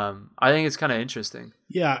 I think it's kind of interesting.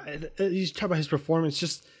 Yeah, you talk about his performance.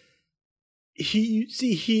 Just he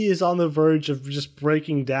is on the verge of just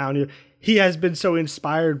breaking down. He has been so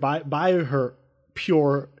inspired by her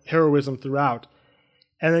pure heroism throughout.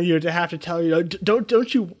 And then to have to tell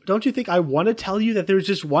don't you think I want to tell you that there's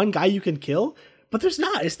just one guy you can kill? But there's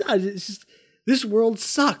not. It's not. It's just, this world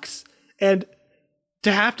sucks. And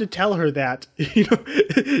to have to tell her that,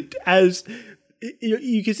 as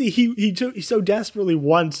you can see, he so desperately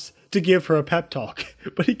wants to give her a pep talk,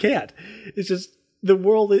 but he can't. It's just the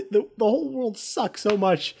whole world sucks so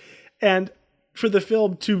much, and for the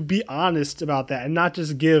film to be honest about that and not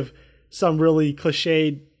just give some really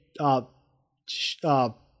cliched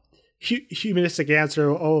humanistic answer,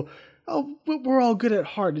 oh, we're all good at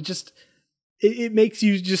heart. It makes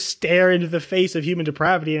you just stare into the face of human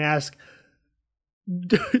depravity and ask,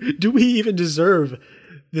 do we even deserve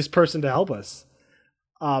this person to help us?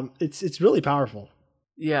 It's really powerful.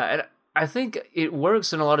 Yeah, and I think it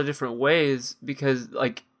works in a lot of different ways because,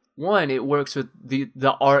 like, one, it works with the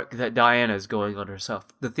arc that Diana is going on herself.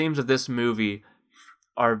 The themes of this movie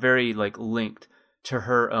are very, like, linked to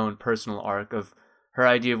her own personal arc of her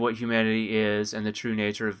idea of what humanity is and the true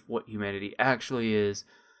nature of what humanity actually is.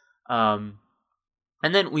 And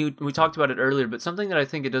then we talked about it earlier, but something that I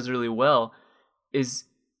think it does really well is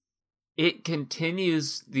it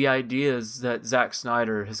continues the ideas that Zack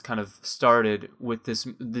Snyder has kind of started with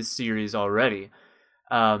this series already.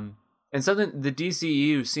 And something the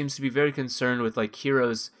DCEU seems to be very concerned with, like,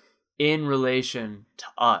 heroes in relation to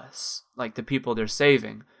us, like the people they're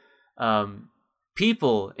saving.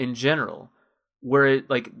 People in general were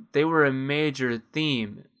like they were a major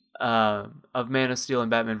theme of Man of Steel and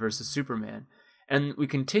Batman versus Superman, and we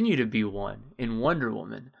continue to be one in Wonder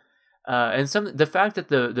Woman. And the fact that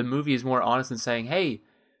the movie is more honest in saying, hey,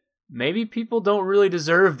 maybe people don't really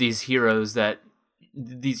deserve these heroes of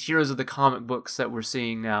the comic books that we're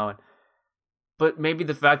seeing now, but maybe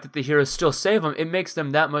the fact that the heroes still save them, it makes them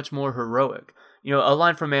that much more heroic. You know, a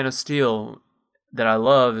line from Man of Steel that I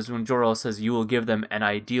love is when Jor-El says, "You will give them an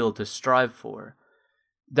ideal to strive for."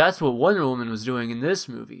 That's what Wonder Woman was doing in this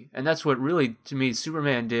movie, and that's what really, to me,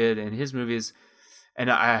 Superman did in his movies. And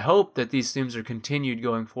I hope that these themes are continued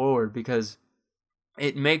going forward, because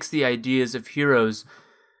it makes the ideas of heroes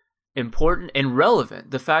important and relevant.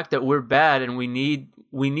 The fact that we're bad and we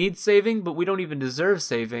need saving, but we don't even deserve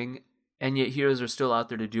saving, and yet heroes are still out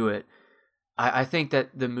there to do it. I think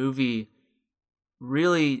that the movie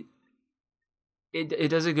really it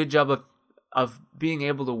does a good job of being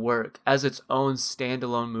able to work as its own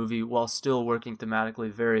standalone movie while still working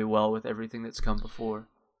thematically very well with everything that's come before.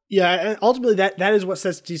 Yeah, and ultimately that is what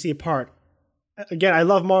sets DC apart. Again, I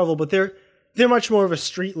love Marvel, but they're much more of a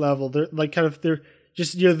street level. They're like they're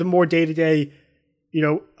just, you know, the more day to day, you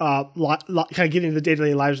know, kind of getting into the day to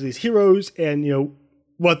day lives of these heroes, and you know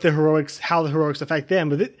how the heroics affect them.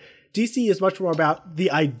 But DC is much more about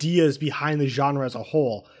the ideas behind the genre as a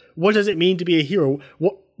whole. What does it mean to be a hero?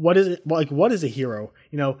 What is it like? What is a hero?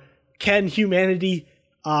 You know, can humanity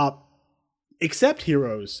accept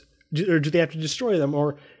heroes, or do they have to destroy them?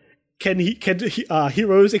 Or can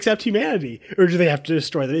heroes accept humanity, or do they have to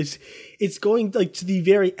destroy them? It's going like to the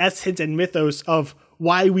very essence and mythos of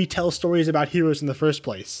why we tell stories about heroes in the first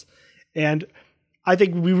place. And I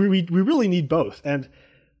think we really need both. And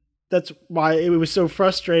that's why it was so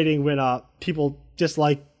frustrating when people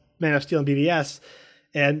dislike Man of Steel and BVS,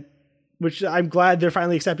 and which I'm glad they're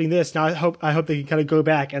finally accepting this. Now I hope they can kind of go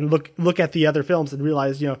back and look at the other films and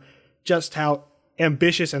realize, you know, just how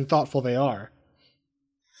ambitious and thoughtful they are.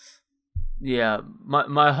 Yeah,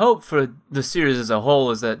 my hope for the series as a whole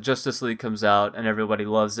is that Justice League comes out and everybody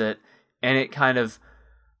loves it, and it kind of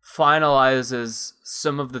finalizes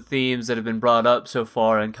some of the themes that have been brought up so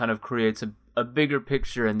far and kind of creates a bigger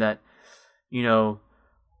picture, and that, you know,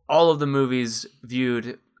 all of the movies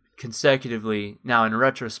viewed consecutively now in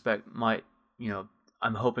retrospect might, you know,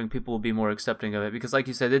 I'm hoping people will be more accepting of it, because like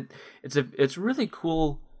you said, it's really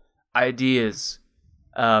cool ideas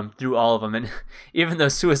through all of them. And even though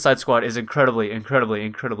Suicide Squad is incredibly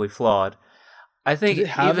flawed, I think did it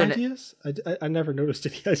have ideas? I never noticed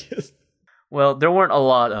any ideas. Well, there weren't a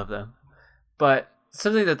lot of them, but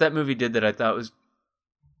something that movie did that I thought was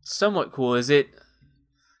somewhat cool is it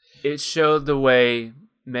showed the way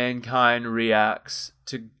mankind reacts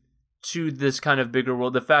to this kind of bigger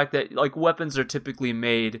world. The fact that like weapons are typically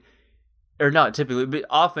made, or not typically, but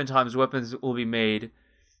oftentimes weapons will be made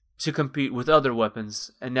to compete with other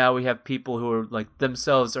weapons, and now we have people who are like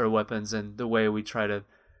themselves are weapons, and the way we try to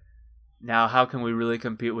now, how can we really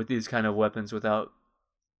compete with these kind of weapons without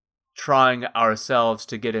trying ourselves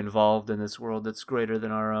to get involved in this world that's greater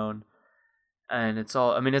than our own? And it's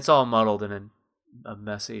all muddled in a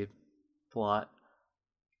messy plot.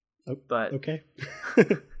 Oh, but okay.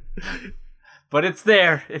 But it's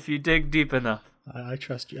there if you dig deep enough. I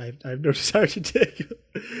trust you. I have no desire to dig.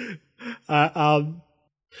 And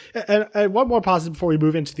one more positive before we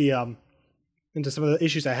move into the into some of the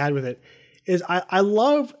issues I had with it is I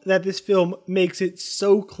love that this film makes it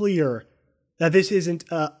so clear that this isn't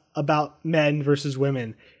about men versus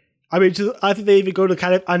women. I mean, I think they even go to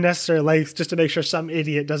kind of unnecessary lengths just to make sure some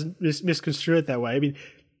idiot doesn't misconstrue it that way. I mean,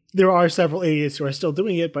 there are several idiots who are still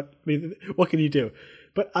doing it, but I mean, what can you do?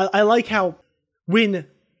 But I like how when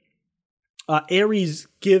Ares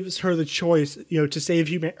gives her the choice, you know, to save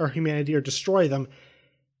humanity or destroy them,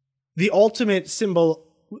 the ultimate symbol,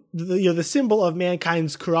 the symbol of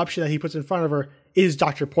mankind's corruption that he puts in front of her is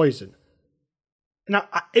Dr. Poison. Now,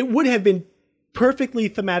 it would have been perfectly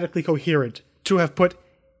thematically coherent to have put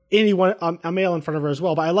anyone, a male in front of her as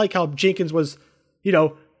well, but I like how Jenkins was, you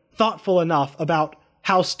know, thoughtful enough about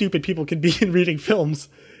how stupid people can be in reading films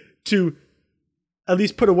to at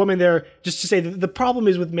least put a woman there, just to say that the problem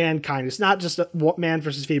is with mankind. It's not just man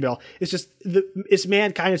versus female. It's just it's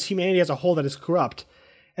mankind, it's humanity as a whole that is corrupt.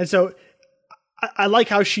 And so I like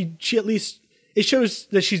how she at least, it shows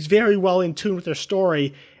that she's very well in tune with her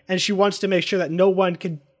story, and she wants to make sure that no one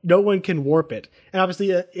can warp it. And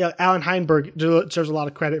obviously, Alan Heinberg deserves a lot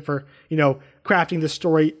of credit for, you know, crafting this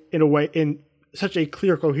story in such a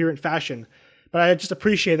clear, coherent fashion. But I just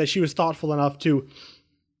appreciate that she was thoughtful enough to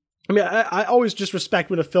I mean, I always just respect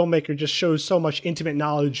when a filmmaker just shows so much intimate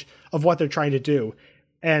knowledge of what they're trying to do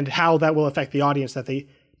and how that will affect the audience, that they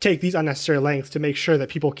take these unnecessary lengths to make sure that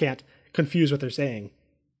people can't confuse what they're saying.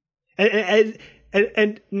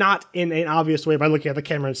 And not in an obvious way by looking at the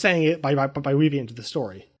camera and saying it, by weaving it into the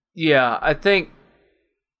story. Yeah, I think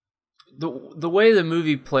the way the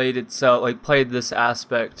movie played itself, like played this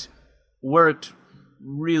aspect, worked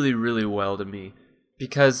really, really well to me,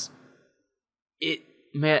 because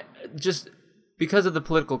just because of the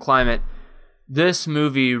political climate, this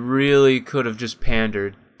movie really could have just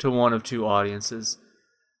pandered to one of two audiences,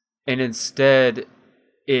 and instead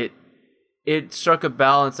it struck a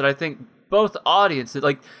balance that I think both audiences,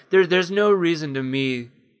 like, there's no reason to me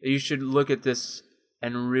that you should look at this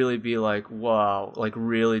and really be like, wow, like,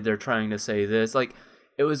 really they're trying to say this. Like,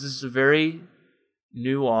 it was just a very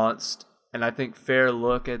nuanced and I think fair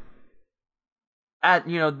look at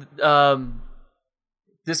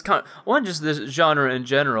this just this genre in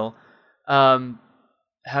general,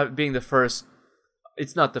 being the first.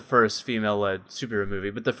 It's not the first female-led superhero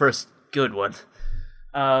movie, but the first good one.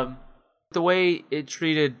 The way it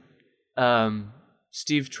treated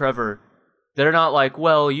Steve Trevor, they're not like,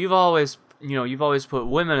 well, you've always put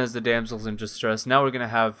women as the damsels in distress. Now we're gonna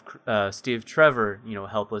have Steve Trevor,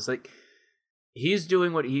 helpless. Like, he's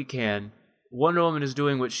doing what he can. Wonder Woman is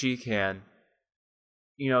doing what she can.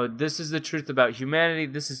 This is the truth about humanity.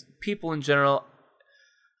 This is people in general.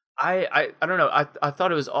 I don't know. I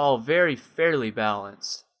thought it was all very fairly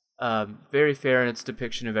balanced, very fair in its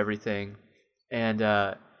depiction of everything, and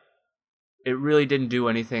it really didn't do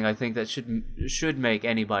anything I think that should make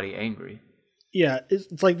anybody angry. Yeah,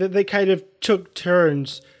 it's like they kind of took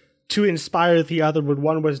turns to inspire the other. When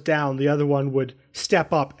one was down, the other one would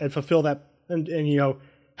step up and fulfill that, and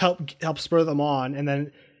help spur them on, and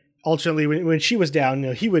then ultimately, when she was down,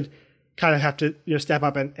 he would kind of have to step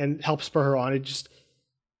up and help spur her on. It just,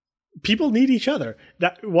 people need each other.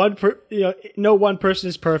 That no one person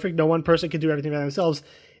is perfect. No one person can do everything by themselves.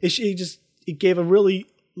 It gave a really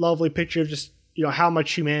lovely picture of just how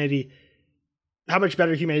much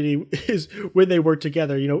better humanity is when they work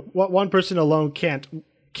together. One person alone can't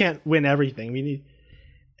win everything. We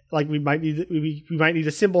might need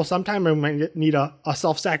a symbol sometime, or we might need a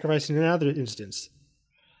self-sacrifice in another instance.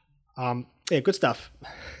 Yeah, good stuff.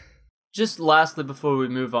 Just lastly, before we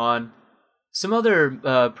move on, some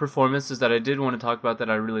other performances that I did want to talk about that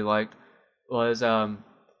I really liked was,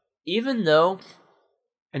 even though,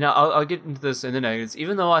 and I'll get into this in the negatives,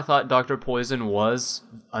 even though I thought Dr. Poison was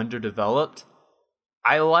underdeveloped,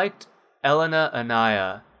 I liked Elena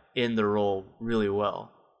Anaya in the role really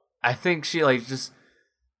well. I think she, just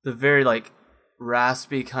the very,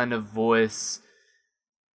 raspy kind of voice,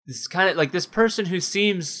 this kind of, this person who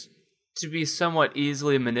seems to be somewhat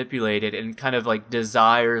easily manipulated and kind of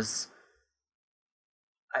desires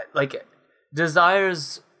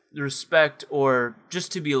respect or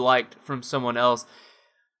just to be liked from someone else.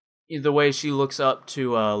 The way she looks up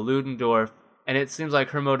to Ludendorff, and it seems like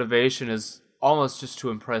her motivation is almost just to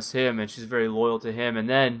impress him, and she's very loyal to him. And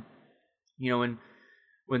then,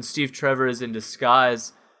 when Steve Trevor is in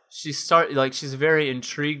disguise, she's very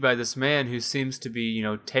intrigued by this man who seems to be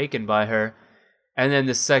taken by her. And then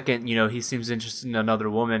the second, he seems interested in another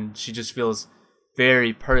woman, she just feels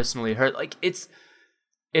very personally hurt. It's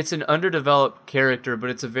an underdeveloped character, but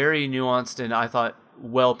it's a very nuanced and I thought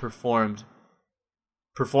well-performed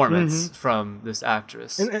performance from this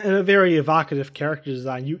actress. And a very evocative character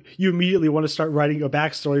design. You immediately want to start writing a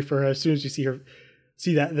backstory for her as soon as you see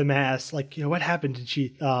the mask. What happened? Did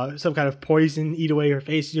she some kind of poison eat away her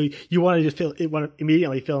face? You want to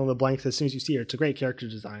immediately fill in the blanks as soon as you see her. It's a great character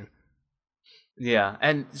design. Yeah,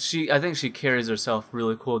 and I think she carries herself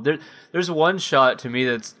really cool. There's one shot to me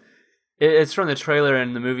it's from the trailer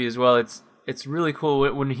and the movie as well. It's really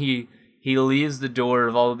cool when he leaves the door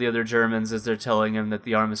of all of the other Germans as they're telling him that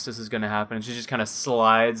the armistice is going to happen, and she just kind of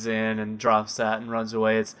slides in and drops that and runs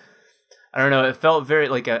away. I don't know, it felt very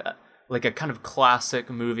like a kind of classic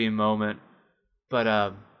movie moment. But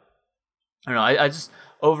I don't know, I just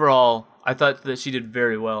overall I thought that she did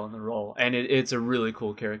very well in the role, and it's a really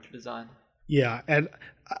cool character design. Yeah, and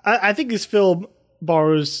I think this film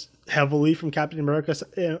borrows heavily from Captain America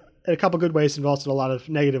in a couple good ways and also in a lot of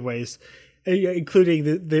negative ways, including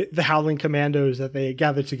the Howling Commandos that they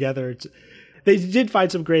gathered together. They did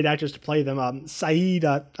find some great actors to play them. Saeed,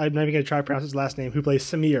 I'm not even going to try to pronounce his last name, who plays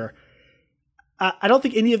Samir. I don't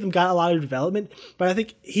think any of them got a lot of development, but I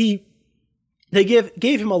think they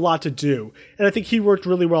gave him a lot to do, and I think he worked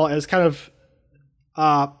really well as kind of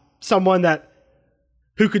someone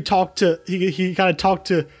who could talk to he kind of talked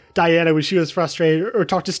to Diana when she was frustrated, or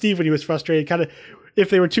talked to Steve when he was frustrated, kind of if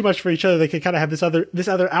they were too much for each other, they could kind of have this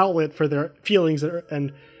other outlet for their feelings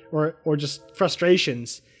or just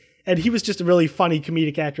frustrations. And he was just a really funny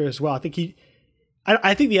comedic actor as well. I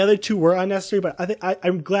think the other two were unnecessary, but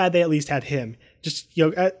I'm glad they at least had him, just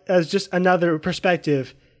as just another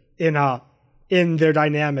perspective in their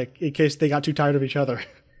dynamic in case they got too tired of each other.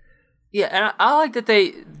 Yeah, and I like that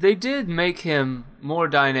they did make him more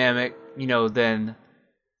dynamic,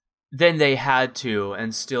 than they had to,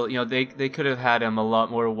 and still, they could have had him a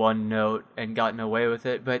lot more one note and gotten away with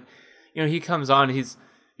it. But he comes on,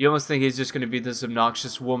 you almost think he's just going to be this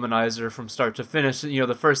obnoxious womanizer from start to finish.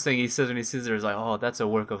 The first thing he says when he sees her is like, "Oh, that's a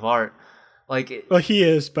work of art." Well, he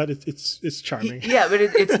is, but it's charming. Yeah, but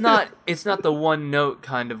it's not the one note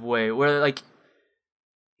kind of way where like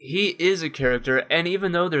he is a character, and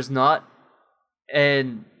even though there's not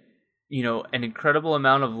an incredible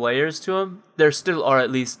amount of layers to him, there still are at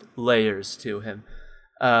least layers to him.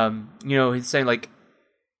 He's saying like,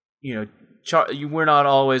 we're not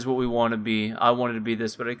always what we want to be. I wanted to be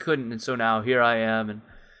this, but I couldn't, and so now here I am. And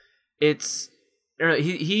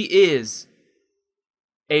he is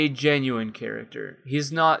a genuine character.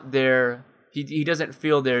 He's not there. He doesn't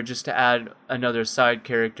feel there just to add another side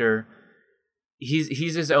character.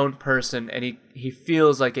 He's his own person, and he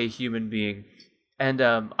feels like a human being. And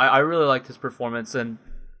I really liked his performance, and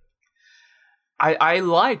I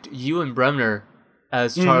liked Ewan Bremner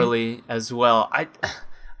as Charlie as well.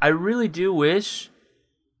 I really do wish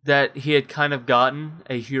that he had kind of gotten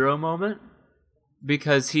a hero moment,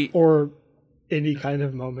 because or any kind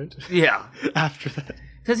of moment. Yeah. After that.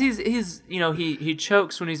 Because he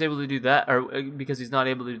chokes when he's able to do that, or because he's not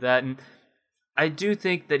able to do that, and I do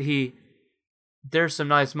think that there's some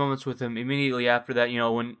nice moments with him immediately after that.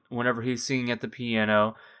 Whenever he's singing at the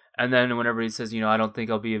piano, and then whenever he says, I don't think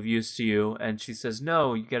I'll be of use to you, and she says,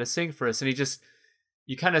 no, you got to sing for us, and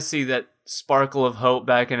you kind of see that sparkle of hope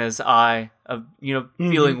back in his eye of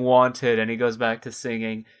feeling wanted, and he goes back to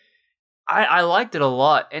singing. I liked it a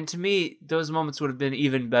lot, and to me, those moments would have been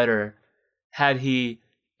even better had he,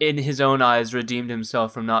 in his own eyes, redeemed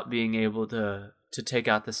himself from not being able to take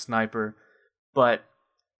out the sniper. But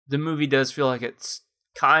the movie does feel like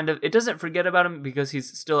it doesn't forget about him, because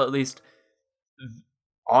he's still at least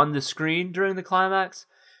on the screen during the climax.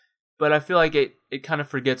 But I feel like it kind of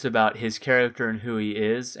forgets about his character and who he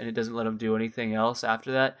is, and it doesn't let him do anything else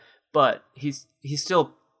after that. But he's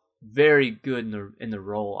still very good in the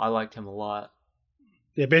role. I liked him a lot.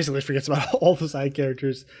 Yeah, basically forgets about all the side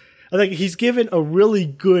characters. I think he's given a really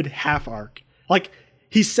good half arc. Like,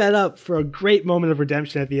 he's set up for a great moment of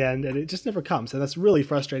redemption at the end, and it just never comes. And that's really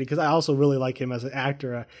frustrating, because I also really like him as an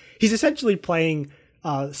actor. He's essentially playing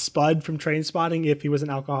Spud from Trainspotting if he was an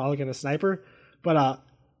alcoholic and a sniper. But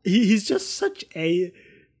he's just such a...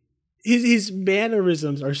 His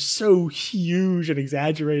mannerisms are so huge and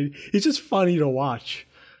exaggerated. He's just funny to watch.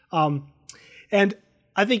 And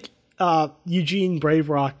I think Eugene Brave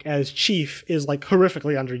Rock as Chief is like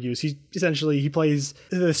horrifically underused. He plays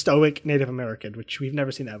the stoic Native American, which we've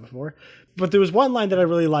never seen that before. But there was one line that I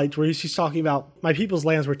really liked where she's talking about, my people's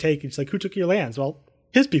lands were taken. She's like, who took your lands? Well,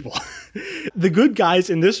 his people. The good guys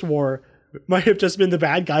in this war might have just been the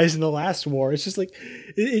bad guys in the last war. It's just like,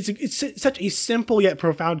 it's such a simple yet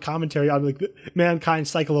profound commentary on like mankind's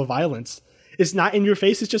cycle of violence. It's not in your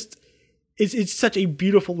face. It's just, it's such a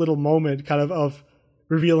beautiful little moment kind of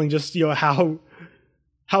revealing just, how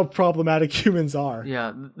problematic humans are.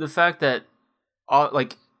 Yeah. The fact that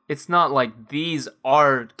it's not like these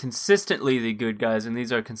are consistently the good guys and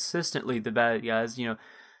these are consistently the bad guys.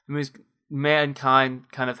 Mankind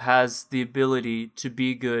kind of has the ability to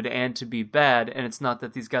be good and to be bad, and it's not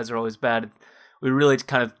that these guys are always bad. We really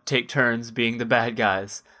kind of take turns being the bad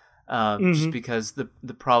guys, just because the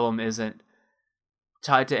problem isn't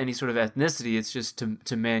tied to any sort of ethnicity. It's just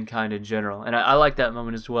to mankind in general, and I like that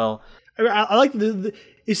moment as well. I like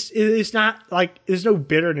it's not like there's no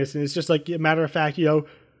bitterness, and it's just like a matter of fact.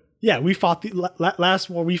 We fought the last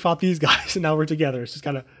war. We fought these guys, and now we're together. It's just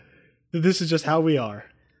kind of this is just how we are.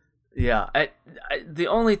 Yeah, the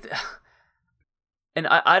only and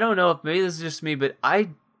I don't know if maybe this is just me, but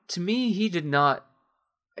to me he did not.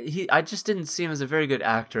 I just didn't see him as a very good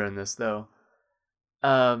actor in this, though.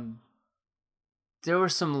 There were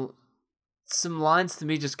some lines to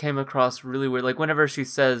me just came across really weird. Like whenever she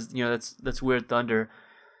says, that's weird thunder.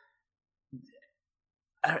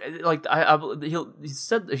 He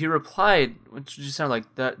replied, which just sounded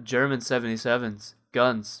like that German 77s,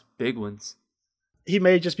 guns, big ones. He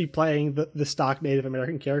may just be playing the stock Native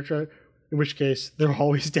American character, in which case they're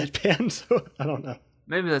always deadpan, so I don't know.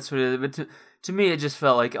 Maybe that's what it is, but to me it just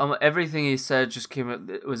felt like everything he said just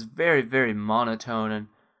it was very, very monotone,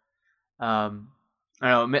 and I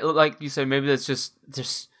don't know, like you said, maybe that's just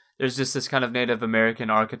there's just this kind of Native American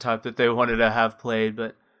archetype that they wanted to have played,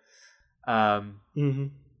 but to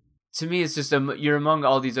me, it's just you're among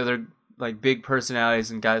all these other like big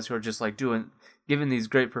personalities and guys who are just like giving these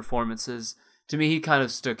great performances. To me, he kind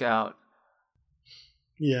of stuck out.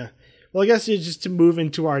 Yeah. Well, I guess just to move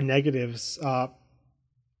into our negatives,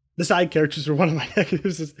 the side characters were one of my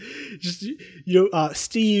negatives. Is just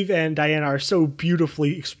Steve and Diana are so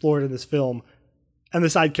beautifully explored in this film, and the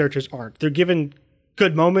side characters aren't. They're given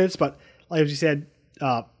good moments, but like you said,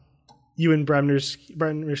 Ewan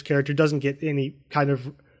Bremner's character doesn't get any kind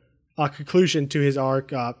of conclusion to his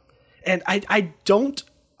arc, and I don't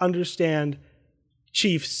understand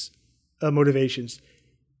Chief's motivations.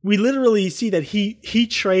 We literally see that he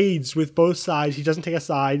trades with both sides. He doesn't take a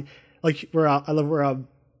side. Like I love where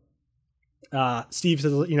Steve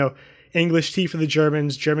says, English tea for the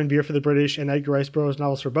Germans, German beer for the British, and Edgar Rice Burroughs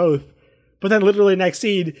novels for both. But then literally next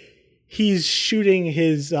scene, he's shooting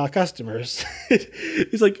his customers.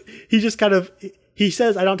 It's like he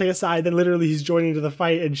says, I don't take a side. Then literally he's joining into the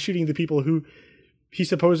fight and shooting the people who he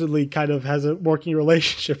supposedly kind of has a working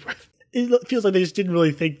relationship with. It feels like they just didn't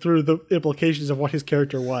really think through the implications of what his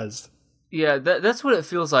character was. Yeah, that's what it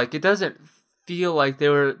feels like. It doesn't feel like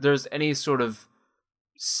there's any sort of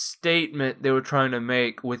statement they were trying to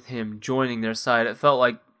make with him joining their side. It felt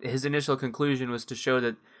like his initial conclusion was to show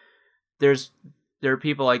that there are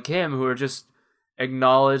people like him who are just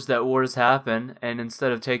acknowledge that wars happen, and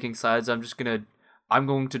instead of taking sides, I'm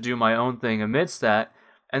going to do my own thing amidst that.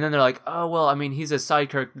 And then they're like, oh, well, I mean, he's a side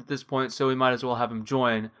character at this point, so we might as well have him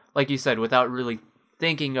join, like you said, without really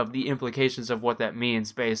thinking of the implications of what that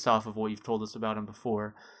means based off of what you've told us about him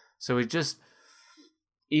before. So it just,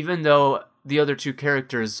 even though the other two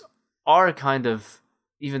characters are kind of,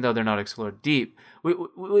 even though they're not explored deep,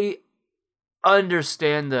 we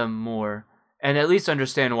understand them more, and at least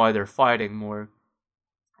understand why they're fighting more.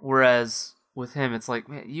 Whereas with him, it's like,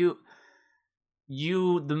 man,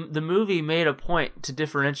 the movie made a point to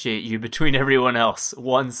differentiate you between everyone else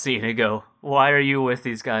one scene ago. Why are you with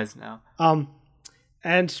these guys now?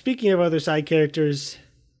 And speaking of other side characters,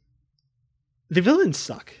 the villains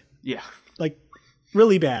suck. Yeah. Like,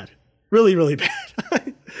 really bad. Really, really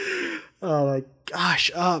bad. Oh my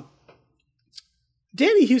gosh.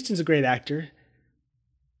 Danny Houston's a great actor.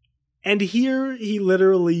 And here he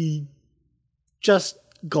literally just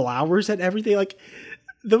glowers at everything. Like,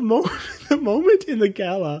 the moment in the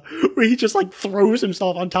gala where he just like throws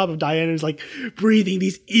himself on top of Diana and is like breathing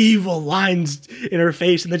these evil lines in her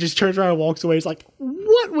face and then just turns around and walks away. It's like,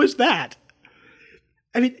 what was that?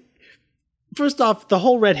 I mean, first off, the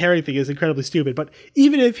whole red herring thing is incredibly stupid, but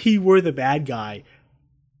even if he were the bad guy,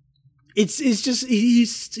 it's just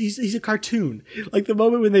he's a cartoon. Like the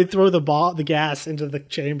moment when they throw the gas into the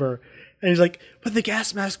chamber and he's like, but the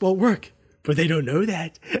gas mask won't work, but they don't know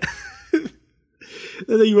that.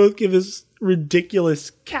 And then you both give this ridiculous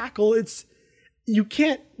cackle.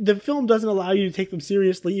 The film doesn't allow you to take them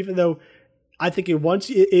seriously, even though I think it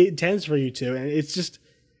intends for you to. And it's just,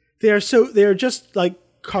 they are just like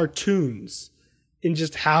cartoons in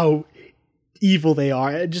just how evil they are.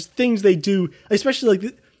 And just things they do, especially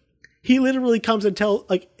like, he literally comes and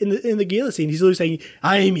like in the gala scene, he's literally saying,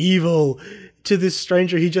 I'm evil to this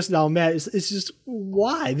stranger he just now met. It's just,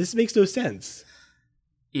 why? This makes no sense.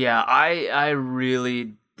 Yeah, I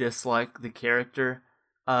really dislike the character.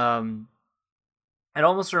 It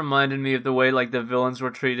almost reminded me of the way like the villains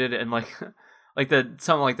were treated in like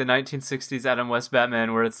something like the 1960s Adam West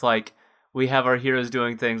Batman, where it's like we have our heroes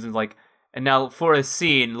doing things and like, and now for a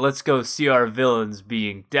scene, let's go see our villains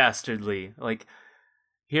being dastardly. Like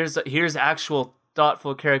here's actual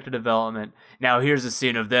thoughtful character development. Now here's a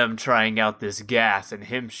scene of them trying out this gas and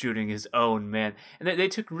him shooting his own man. And they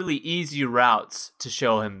took really easy routes to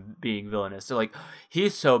show him being villainous. They're like,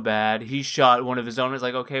 he's so bad, he shot one of his own. It's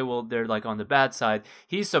like, okay, well, they're like on the bad side.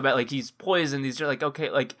 He's so bad, like he's poisoned. These are like, okay,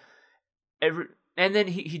 like and then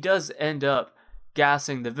he does end up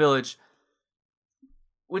gassing the village,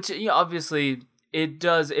 which obviously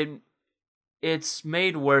it's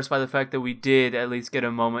made worse by the fact that we did at least get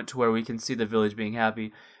a moment to where we can see the village being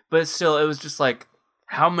happy. But still, it was just like,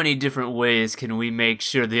 how many different ways can we make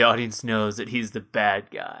sure the audience knows that he's the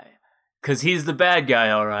bad guy? Because he's the bad guy,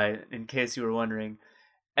 all right, in case you were wondering.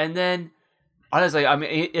 And then, honestly, I mean,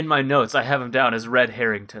 in my notes, I have him down as Red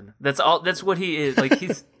Harrington. That's all. That's what he is. Like,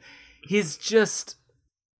 he's just...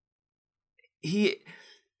 He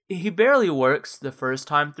barely works the first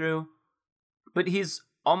time through, but he's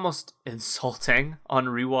almost insulting on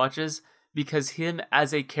rewatches because him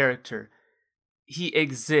as a character, he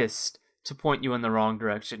exists to point you in the wrong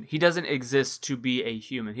direction. He doesn't exist to be a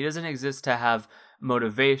human. He doesn't exist to have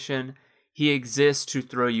motivation. He exists to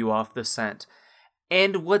throw you off the scent.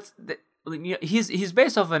 And he's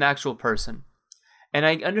based off of an actual person. And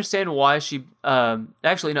I understand why she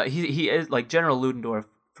actually no, he is like General Ludendorff,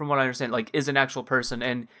 from what I understand, like is an actual person,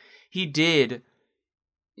 and he did,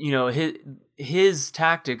 his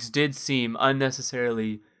tactics did seem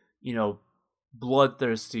unnecessarily,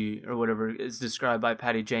 bloodthirsty or whatever is described by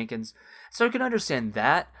Patty Jenkins. So I can understand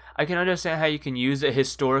that. I can understand how you can use a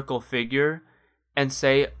historical figure and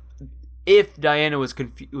say, if Diana was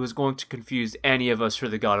going to confuse any of us for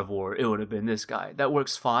the God of War, it would have been this guy. That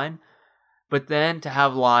works fine. But then to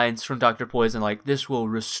have lines from Dr. Poison like, this will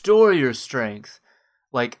restore your strength.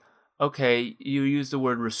 Like, okay, you use the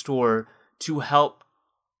word restore to help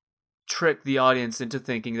trick the audience into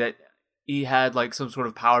thinking that he had like some sort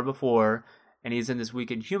of power before and he's in this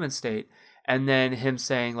weakened human state. And then him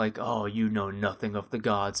saying like, oh, you know nothing of the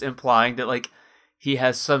gods, implying that like he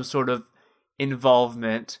has some sort of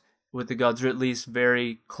involvement with the gods, or at least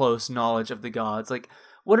very close knowledge of the gods. Like,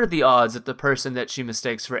 what are the odds that the person that she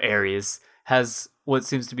mistakes for Ares has what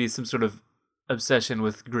seems to be some sort of obsession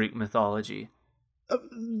with Greek mythology?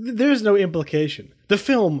 There's no implication. The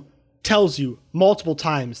film tells you multiple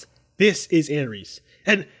times this is Ares,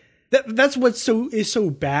 and that's what is so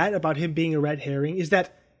bad about him being a red herring, is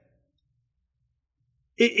that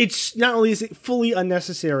it's not only is it fully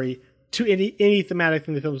unnecessary to any thematic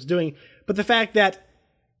thing the film is doing, but the fact that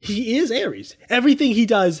he is Ares. Everything he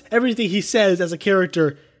does, everything he says as a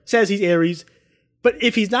character says he's Ares. But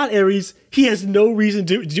if he's not Ares, he has no reason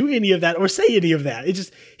to do any of that or say any of that. It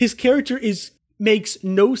just, his character makes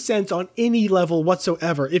no sense on any level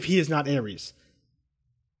whatsoever if he is not Ares.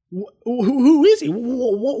 Who is he?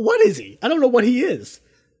 What is he? I don't know what he is.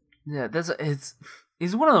 Yeah,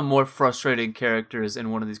 he's one of the more frustrating characters in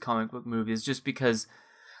one of these comic book movies, just because,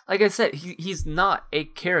 like I said, he's not a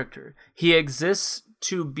character. He exists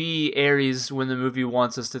to be Ares when the movie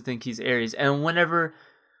wants us to think he's Ares, and whenever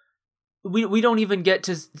we don't even get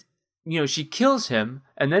to, she kills him,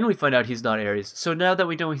 and then we find out he's not Ares. So now that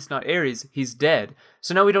we know he's not Ares, he's dead.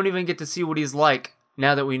 So now we don't even get to see what he's like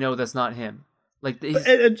now that we know that's not him. Like,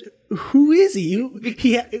 who is he?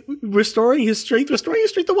 Restoring his strength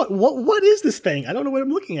to what? What is this thing? I don't know what I'm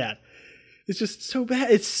looking at. It's just so bad.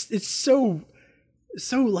 It's so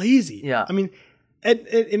lazy. Yeah. I mean,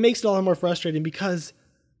 it makes it all the more frustrating because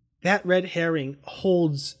that red herring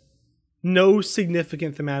holds no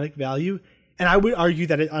significant thematic value, and I would argue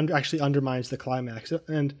that it actually undermines the climax.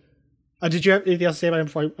 And did you have anything else to say about him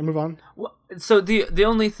before I move on? Well, so the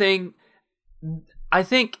only thing, I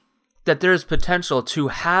think that there's potential to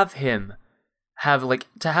have him have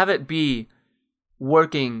it be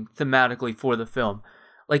working thematically for the film.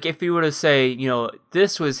 Like, if you were to say,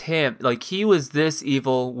 this was him, like, he was this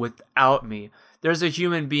evil without me. There's a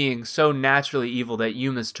human being so naturally evil that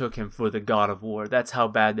you mistook him for the God of War. That's how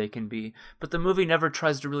bad they can be. But the movie never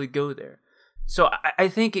tries to really go there. So I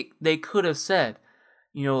think they could have said,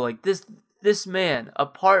 like, this man,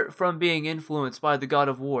 apart from being influenced by the God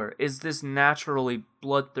of War, is this naturally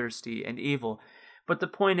bloodthirsty and evil. But the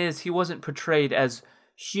point is, he wasn't portrayed as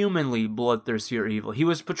humanly bloodthirsty or evil. He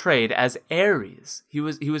was portrayed as Ares. He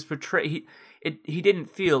was portrayed. He didn't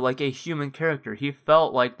feel like a human character. He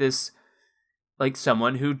felt like this, like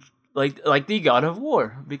someone who, like the God of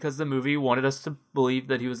War, because the movie wanted us to believe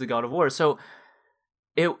that he was the God of War. So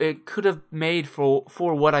it could have made for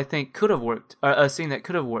what I think could have worked, a scene that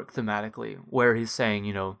could have worked thematically, where he's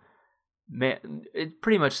saying, man,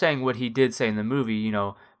 pretty much saying what he did say in the movie,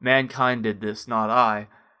 mankind did this, not I.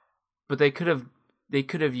 But they could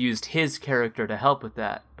have used his character to help with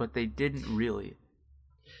that, but they didn't really.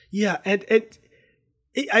 Yeah, and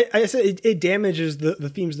I said it damages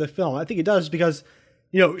the themes of the film. I think it does because,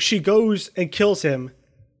 she goes and kills him,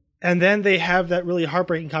 and then they have that really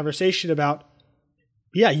heartbreaking conversation about,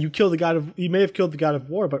 yeah, you may have killed the God of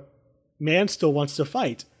War, but man still wants to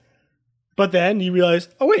fight. But then you realize,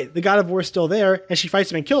 oh wait, the God of War is still there, and she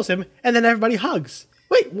fights him and kills him, and then everybody hugs.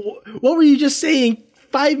 Wait, what were you just saying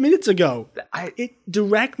 5 minutes ago? It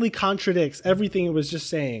directly contradicts everything it was just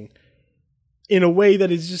saying in a way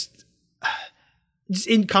that is just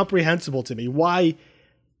incomprehensible to me. Why,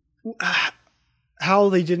 how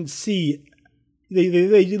they didn't see,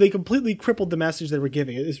 they completely crippled the message they were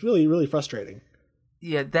giving. It's really, really frustrating.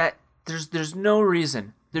 Yeah, that there's no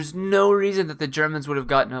reason. There's no reason that the Germans would have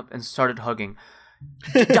gotten up and started hugging.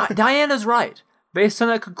 Diana's right. Based on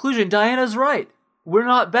that conclusion, Diana's right. We're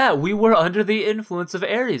not bad. We were under the influence of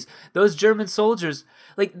Ares. Those German soldiers,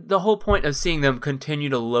 like, the whole point of seeing them continue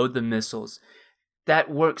to load the missiles, that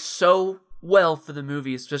works so well for the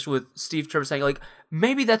movie, especially with Steve Trevor saying, like,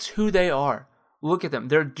 maybe that's who they are. look at them.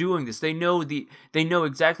 They're doing this. They know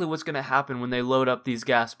exactly what's going to happen when they load up these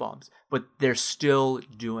gas bombs, but they're still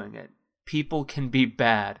doing it. People can be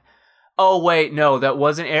bad. Oh, wait, no, that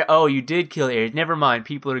wasn't oh, you did kill Ares. Never mind.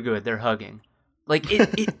 People are good. They're hugging. Like,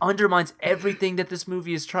 it undermines everything that this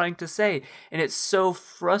movie is trying to say. And it's so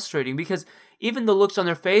frustrating because even the looks on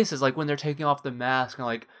their faces, like when they're taking off the mask, and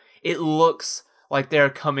like, it looks like they're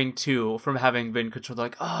coming to from having been controlled.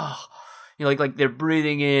 Like, oh, you know, like they're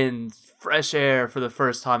breathing in fresh air for the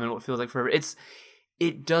first time in what feels like forever.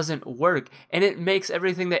 It doesn't work. And it makes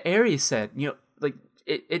everything that Ares said, you know, like,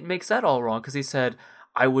 it makes that all wrong because he said,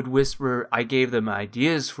 I would whisper, I gave them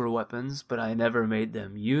ideas for weapons, but I never made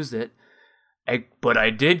them use it. But I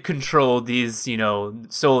did control these, you know,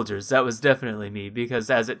 soldiers. That was definitely me, because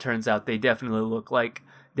as it turns out, they definitely look like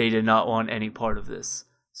they did not want any part of this.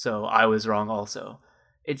 So I was wrong also.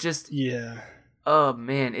 It just... Yeah. Oh,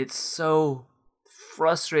 man, it's so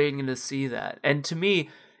frustrating to see that. And to me,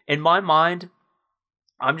 in my mind,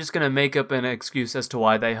 I'm just going to make up an excuse as to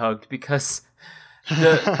why they hugged, because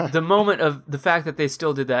the moment of the fact that they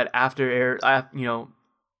still did that after, you know,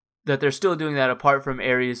 that they're still doing that apart from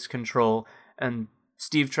Ares' control, and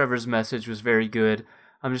Steve Trevor's message was very good.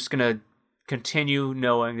 I'm just going to continue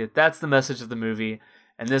knowing that that's the message of the movie,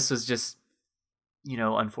 and this was just, you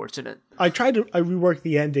know, unfortunate. I reworked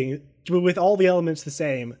the ending with all the elements the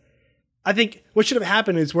same. I think what should have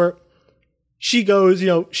happened is where she goes, you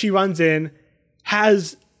know, she runs in,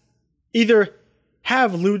 has either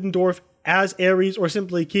have Ludendorff as Ares or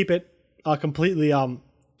simply keep it completely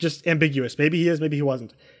just ambiguous. Maybe he is, maybe he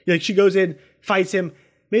wasn't. Like, she goes in, fights him,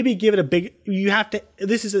 maybe give it a big... You have to...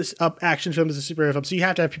 This is an action film, this is a superhero film, so you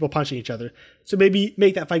have to have people punching each other. So maybe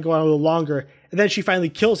make that fight go on a little longer, and then she finally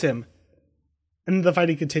kills him, and the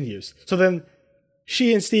fighting continues. So then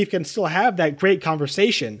she and Steve can still have that great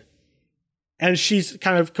conversation, and she's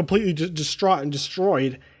kind of completely distraught and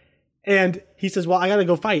destroyed, and he says, well, I gotta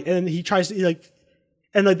go fight. And then he tries to, like...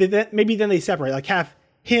 And like maybe then they separate. Like, have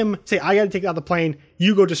him say, I gotta take out the plane,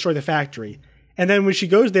 you go destroy the factory. And then when she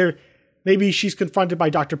goes there, maybe she's confronted by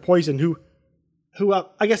Dr. Poison, who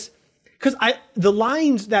I guess, because the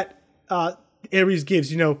lines that Ares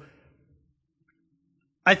gives, you know,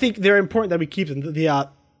 I think they're important that we keep them. The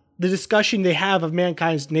discussion they have of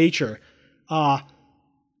mankind's nature, I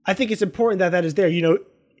think it's important that is there. You know,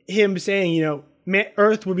 him saying, you know,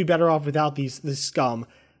 Earth would be better off without this scum.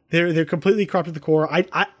 They're completely corrupt at the core.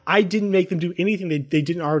 I didn't make them do anything they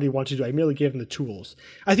didn't already want to do. I merely gave them the tools.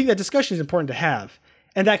 I think that discussion is important to have.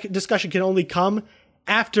 And that discussion can only come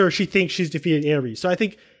after she thinks she's defeated Ares. So I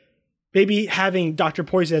think maybe having Dr.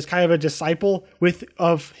 Poison as kind of a disciple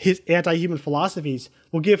of his anti-human philosophies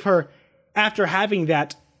will give her, after having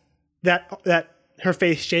that her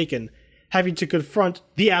faith shaken, having to confront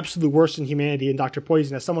the absolute worst in humanity in Dr.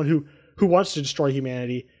 Poison as someone who wants to destroy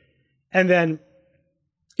humanity. And then,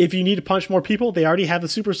 if you need to punch more people, they already have the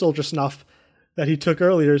super soldier snuff that he took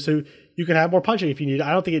earlier, so you can have more punching if you need it.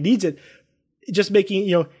 I don't think it needs it. Just making,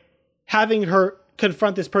 you know, having her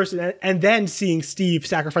confront this person and then seeing Steve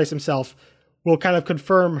sacrifice himself will kind of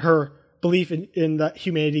confirm her belief in that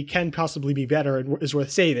humanity can possibly be better and is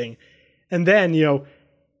worth saving. And then, you know,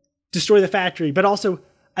 destroy the factory. But also,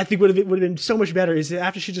 I think would have been so much better is that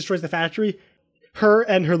after she destroys the factory, her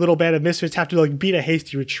and her little band of misfits have to, like, beat a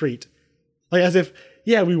hasty retreat. Like, as if,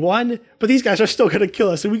 yeah, we won, but these guys are still going to kill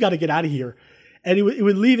us, so we got to get out of here. And it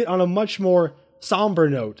would leave it on a much more somber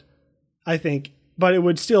note, I think. But it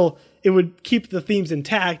would keep the themes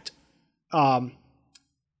intact, and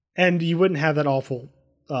you wouldn't have that awful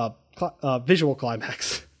visual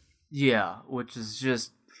climax. Yeah, which is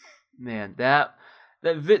just, man,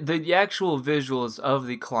 the actual visuals of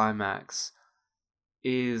the climax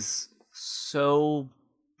is so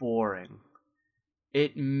boring.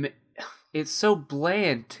 It's so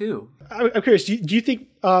bland too. I'm curious. Do you think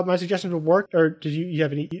my suggestions would work, or did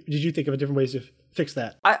you think of different ways to fix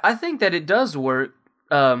that? I think that it does work.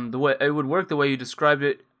 The way it would work, the way you described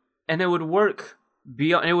it, and it would work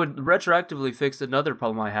beyond. It would retroactively fix another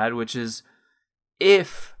problem I had, which is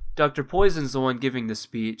if Dr. Poison's the one giving the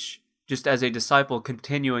speech, just as a disciple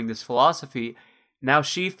continuing this philosophy, now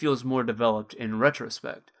she feels more developed in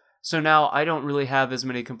retrospect. So now I don't really have as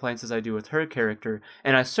many complaints as I do with her character,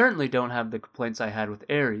 and I certainly don't have the complaints I had with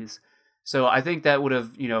Ares. So I think that would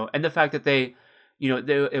have, you know, and the fact that it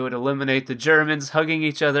would eliminate the Germans hugging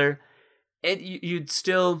each other, and you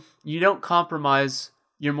don't compromise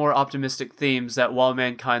your more optimistic themes that while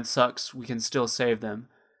mankind sucks, we can still save them.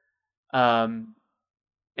 And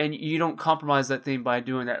you don't compromise that theme by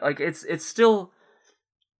doing that. Like, it's still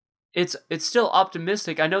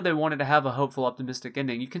optimistic. I know they wanted to have a hopeful, optimistic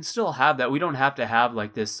ending. You can still have that. We don't have to have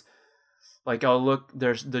like this like, oh look,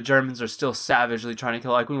 there's the Germans are still savagely trying to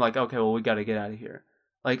kill Ai Kun. Like, okay, well, we got to get out of here.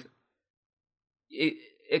 Like,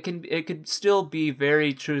 it could still be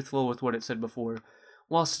very truthful with what it said before,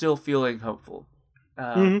 while still feeling hopeful.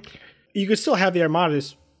 You could still have the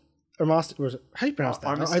Armistice. How do you pronounce that?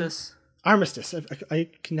 Armistice. Armistice. I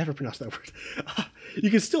can never pronounce that word. You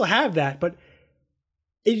can still have that, but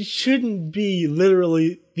it shouldn't be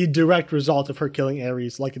literally the direct result of her killing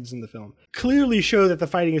Ares like it is in the film. Clearly show that the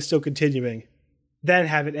fighting is still continuing, then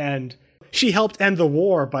have it end. She helped end the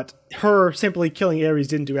war, but her simply killing Ares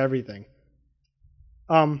didn't do everything.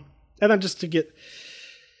 And then just to get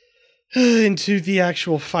into the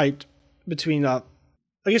actual fight between, I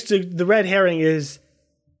guess the red herring is,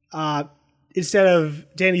 instead of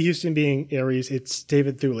Danny Houston being Ares, it's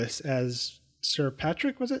David Thewlis as Sir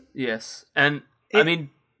Patrick, was it? Yes. And, I mean,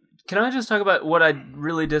 can I just talk about what I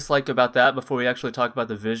really dislike about that before we actually talk about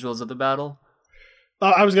the visuals of the battle?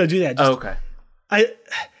 I was going to do that. Okay.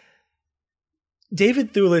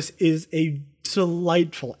 David Thewlis is a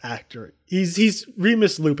delightful actor. He's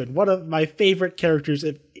Remus Lupin, one of my favorite characters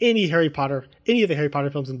of any of the Harry Potter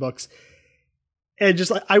films and books. And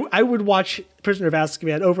just like I would watch Prisoner of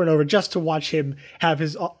Azkaban over and over just to watch him have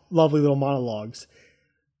his lovely little monologues.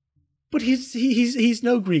 But he's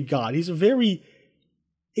no Greek god. He's a very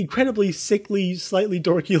incredibly sickly, slightly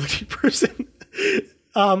dorky looking person.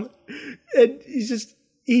 And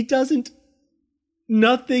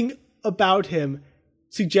nothing about him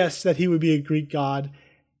suggests that he would be a Greek god.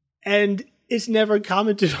 And it's never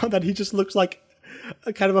commented on that he just looks like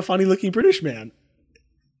a kind of a funny looking British man.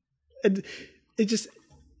 And it just,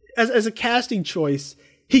 as a casting choice,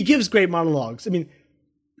 he gives great monologues. I mean,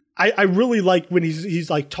 I really like when he's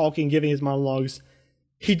like talking, giving his monologues.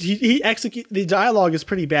 He execute, the dialogue is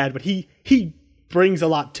pretty bad, but he brings a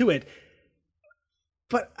lot to it.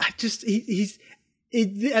 But he's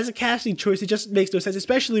as a casting choice, it just makes no sense,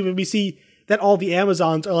 especially when we see that all the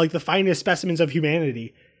Amazons are like the finest specimens of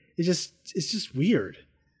humanity. It's just weird.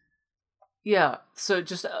 Yeah. So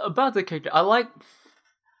just about the character, I like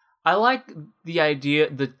the idea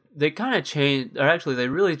that they kind of changed, or actually they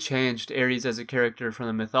really changed Ares as a character from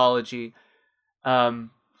the mythology.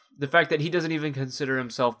 The fact that he doesn't even consider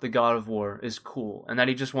himself the god of war is cool, and that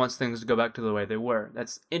he just wants things to go back to the way they were.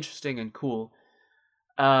 That's interesting and cool.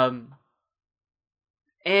 And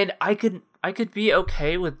I could be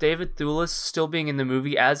okay with David Thewlis still being in the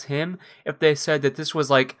movie as him if they said that this was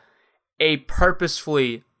like a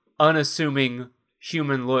purposefully unassuming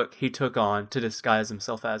human look he took on to disguise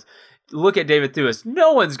himself as. Look at David Thewlis.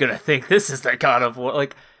 No one's gonna think this is the god of war.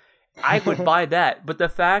 Like, I would buy that. But the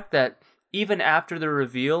fact that even after the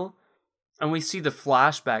reveal, and we see the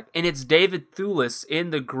flashback, and it's David Thewlis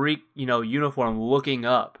in the Greek, uniform looking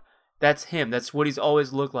up. That's him. That's what he's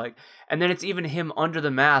always looked like. And then it's even him under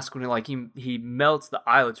the mask when he melts the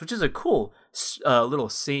eyelids, which is a cool little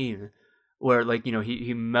scene where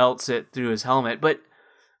he melts it through his helmet. But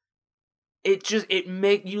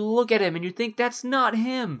you look at him and you think that's not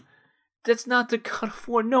him. That's not the God of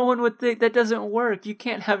War. No one would think that doesn't work. You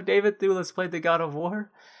can't have David Thewlis play the God of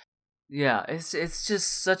War. Yeah, it's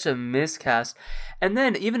just such a miscast. And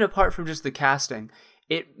then even apart from just the casting,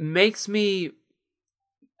 it makes me,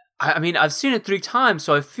 I mean, I've seen it 3 times,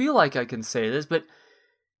 so I feel like I can say this, but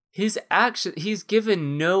he's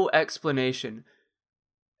given no explanation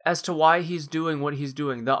as to why he's doing what he's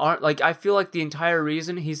doing. I feel like the entire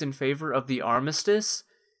reason he's in favor of the armistice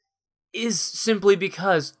is simply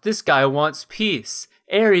because this guy wants peace.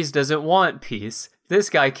 Ares doesn't want peace. This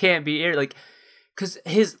guy can't be Ares. Because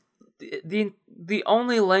the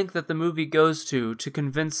only length that the movie goes to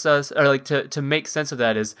convince us, or to make sense of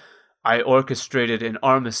that, is, I orchestrated an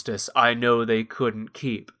armistice I know they couldn't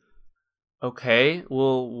keep. Okay,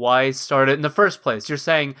 well, why start it in the first place? You're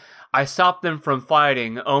saying, I stopped them from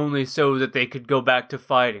fighting only so that they could go back to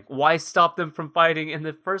fighting. Why stop them from fighting in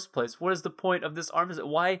the first place? What is the point of this armistice?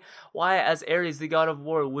 Why as Ares, the god of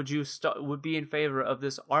war, would be in favor of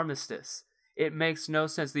this armistice? It makes no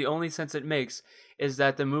sense. The only sense it makes is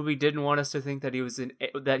that the movie didn't want us to think that he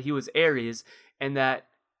was Ares, and that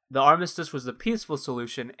the armistice was the peaceful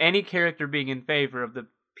solution. Any character being in favor of the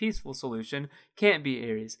peaceful solution can't be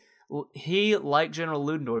Ares. He, like General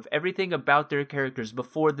Ludendorff, everything about their characters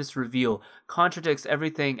before this reveal contradicts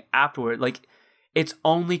everything afterward. It's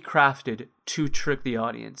only crafted to trick the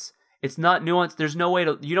audience. It's not nuanced. There's no way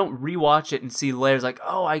you don't rewatch it and see layers like,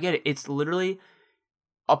 oh, I get it. It's literally,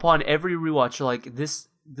 upon every rewatch, you're like, this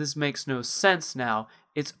makes no sense now.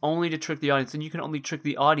 It's only to trick the audience, and you can only trick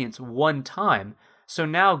the audience one time. So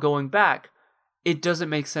now going back, it doesn't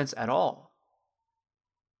make sense at all.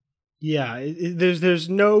 Yeah, there's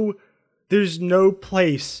no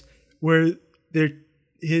place where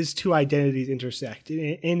his two identities intersect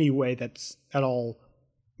in any way that's at all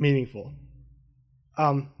meaningful.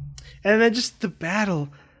 And then just the battle.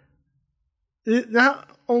 Not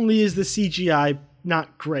only is the CGI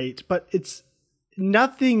not great, but it's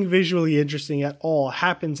nothing visually interesting at all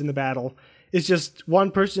happens in the battle. It's just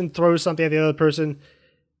one person throws something at the other person.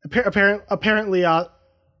 Apparently,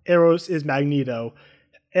 Eros is Magneto,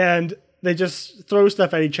 and they just throw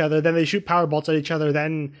stuff at each other. Then they shoot power bolts at each other.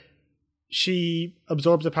 Then she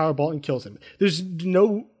absorbs the power bolt and kills him. There's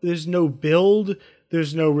no build.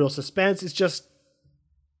 There's no real suspense. It's just,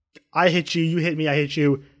 I hit you, you hit me, I hit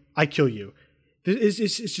you, I kill you. It's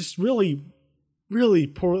just really, really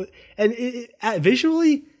poor. And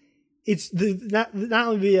visually, it's not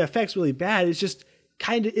only the effects really bad. It's just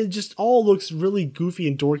it just all looks really goofy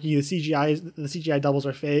and dorky. The CGI doubles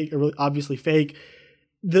are fake, are really obviously fake.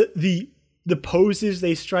 The poses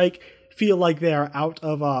they strike feel like they are out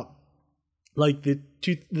of like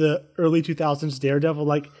the early 2000s Daredevil,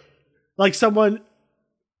 like someone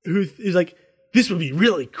who is like, this would be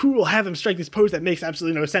really cool, have them strike this pose that makes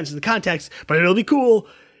absolutely no sense in the context, but it'll be cool.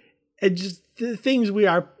 And just the things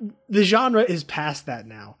the genre is past that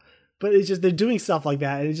now, but it's just, they're doing stuff like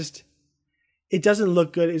that, and it doesn't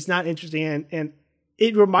look good. It's not interesting, and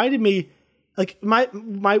it reminded me, like, my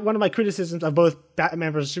one of my criticisms of both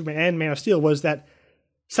Batman vs Superman and Man of Steel was that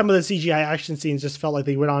some of the CGI action scenes just felt like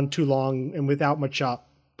they went on too long and without much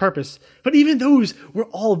purpose. But even those were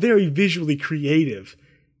all very visually creative.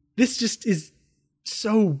 This just is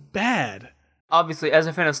so bad. Obviously, as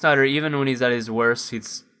a fan of Snyder, even when he's at his worst,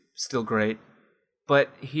 he's still great. But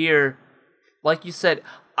here, like you said,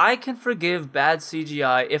 I can forgive bad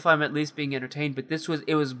CGI if I'm at least being entertained, but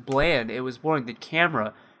it was bland, it was boring. The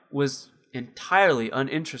camera was entirely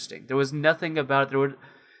uninteresting. There was nothing about it.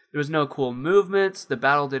 There was no cool movements, the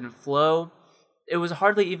battle didn't flow. It was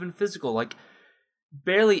hardly even physical. Like,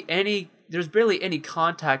 there's barely any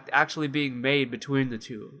contact actually being made between the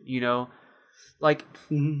two, you know? Like,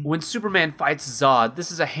 when Superman fights Zod,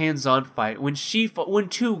 this is a hands-on fight. When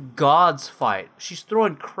two gods fight, she's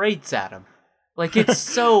throwing crates at him. Like, it's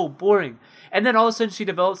so boring. And then all of a sudden she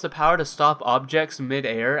develops the power to stop objects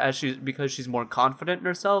mid-air because she's more confident in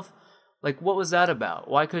herself. Like, what was that about?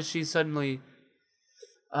 Why could she suddenly...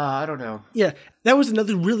 I don't know. Yeah, that was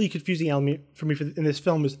another really confusing element for me in this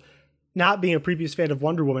film, was not being a previous fan of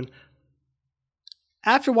Wonder Woman.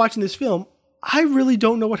 After watching this film, I really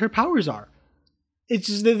don't know what her powers are. It's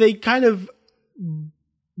just that they kind of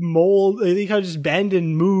just bend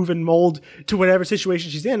and move and mold to whatever situation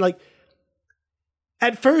she's in. Like,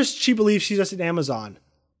 at first, she believes she's just an Amazon.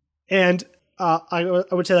 And I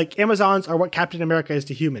would say, like, Amazons are what Captain America is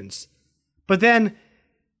to humans. But then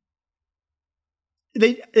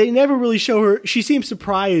they never really show her. She seems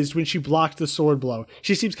surprised when she blocked the sword blow.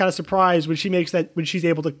 She seems kind of surprised when she's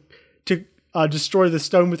able to destroy the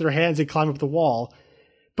stone with her hands and climb up the wall.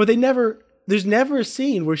 But there's never a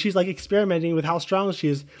scene where she's like experimenting with how strong she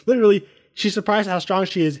is. Literally, she's surprised at how strong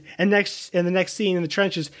she is, and in the next scene in the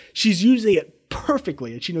trenches, she's using it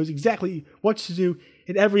perfectly, and she knows exactly what to do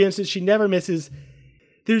in every instance. She never misses.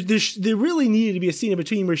 There really needed to be a scene in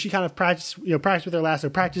between where she kind of practiced with her lasso,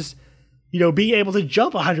 being able to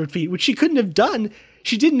jump 100 feet, which she couldn't have done.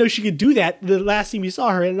 She didn't know she could do that the last scene we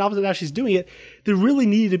saw her, and obviously now she's doing it. There really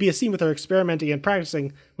needed to be a scene with her experimenting and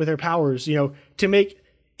practicing with her powers, to make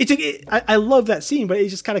I love that scene, but it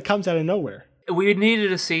just kind of comes out of nowhere. We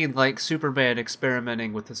needed a scene like Superman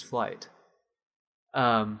experimenting with his flight.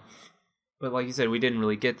 But like you said, we didn't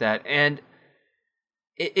really get that. And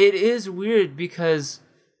it is weird because,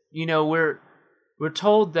 we're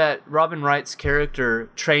told that Robin Wright's character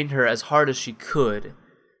trained her as hard as she could.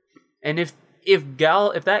 And if that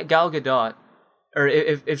Gal Gadot, or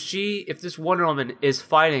if this Wonder Woman is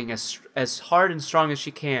fighting as hard and strong as she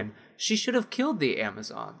can, she should have killed the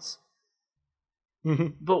Amazons. Mm-hmm.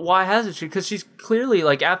 But why hasn't she? Because she's clearly,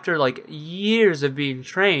 like, after like years of being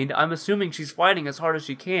trained, I'm assuming she's fighting as hard as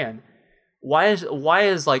she can. Why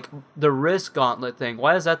is like the wrist gauntlet thing?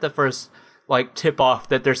 Why is that the first like tip off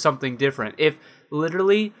that there's something different? If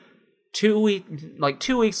literally 2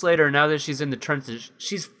 weeks later, now that she's in the trenches,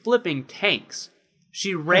 she's flipping tanks.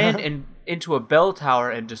 She ran into a bell tower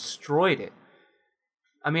and destroyed it.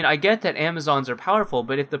 I mean, I get that Amazons are powerful,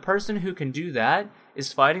 but if the person who can do that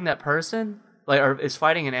is fighting that person, or is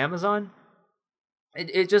fighting an Amazon,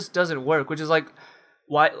 it just doesn't work. Which is like,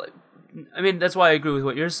 why? Like, I mean, that's why I agree with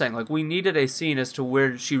what you're saying. Like, we needed a scene as to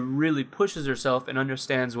where she really pushes herself and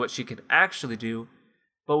understands what she could actually do,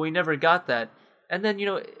 but we never got that. And then,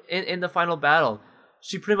 in the final battle,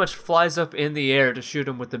 she pretty much flies up in the air to shoot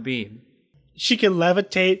him with the beam. She can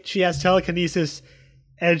levitate. She has telekinesis.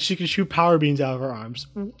 and she can shoot power beams out of her arms.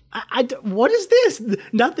 What is this?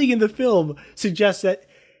 Nothing in the film suggests that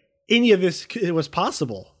any of this was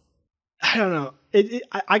possible. I don't know.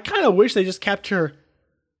 I kind of wish they just kept her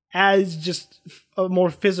as just a more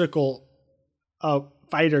physical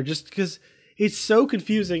fighter, just because it's so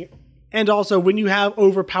confusing. And also, when you have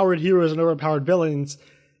overpowered heroes and overpowered villains,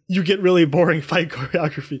 you get really boring fight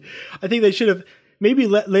choreography. I think they should have, maybe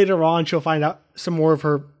later on she'll find out some more of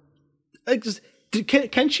her.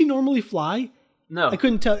 Can she normally fly? No. I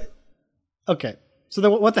couldn't tell. Okay. So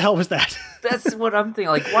then what the hell was that? That's what I'm thinking.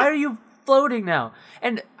 Like, why are you floating now?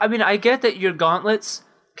 And, I mean, I get that your gauntlets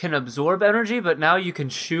can absorb energy, but now you can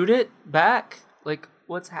shoot it back? Like,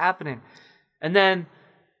 what's happening? And then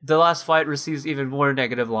the last fight receives even more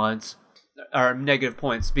negative lines, or negative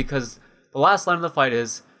points, because the last line of the fight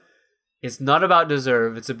is, it's not about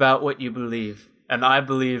deserve, it's about what you believe. And I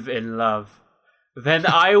believe in love. Then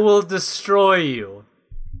I will destroy you.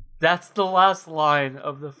 That's the last line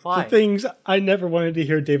of the fight. The things I never wanted to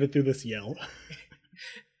hear David Thewlis yell.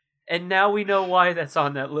 And now we know why that's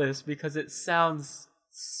on that list, because it sounds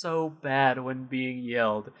so bad when being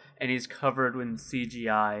yelled, and he's covered in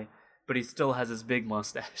CGI, but he still has his big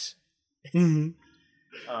mustache. Mm-hmm.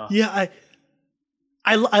 Yeah,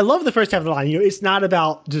 I love the first half of the line. You know, it's not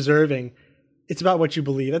about deserving; it's about what you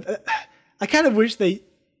believe. I kind of wish they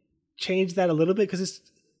changed that a little bit, because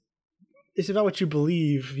it's about what you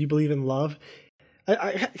believe. You believe in love.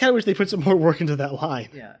 I kind of wish they put some more work into that line.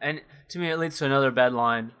 Yeah, and to me it leads to another bad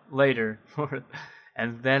line later.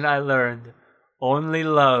 And then I learned only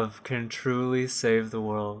love can truly save the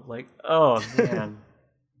world. Like, oh man.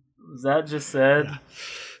 Was that just said? Yeah.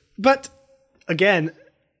 But again,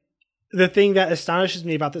 the thing that astonishes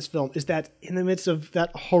me about this film is that in the midst of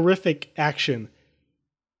that horrific action,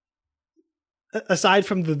 aside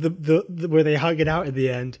from the where they hug it out at the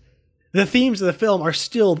end, the themes of the film are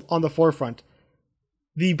still on the forefront.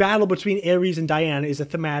 The battle between Ares and Diana is a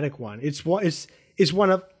thematic one. It's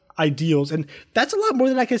one of ideals, and that's a lot more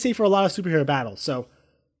than I can say for a lot of superhero battles. So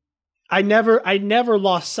I never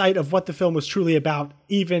lost sight of what the film was truly about,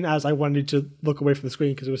 even as I wanted to look away from the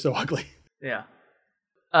screen because it was so ugly. Yeah.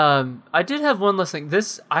 I did have one last thing.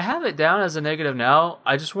 I have it down as a negative now.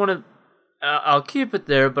 I just want to, I'll keep it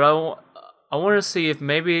there, but I want to see if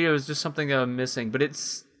maybe it was just something that I'm missing. But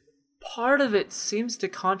part of it seems to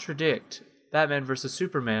contradict Batman vs.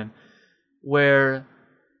 Superman, where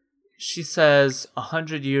she says,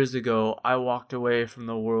 100 years ago, I walked away from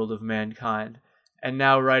the world of mankind. And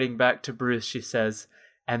now writing back to Bruce, she says,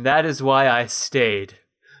 and that is why I stayed.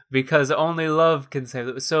 Because only love can save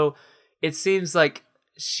it. So it seems like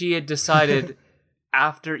she had decided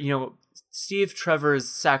after, Steve Trevor's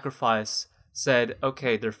sacrifice said,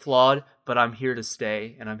 okay, they're flawed, but I'm here to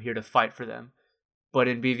stay and I'm here to fight for them. But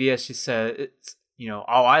in BVS, she said,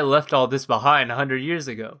 I left all this behind 100 years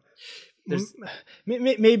ago.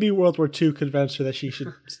 Maybe World War II convinced her that she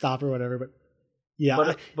should stop or whatever, but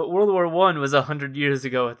yeah. But World War I was 100 years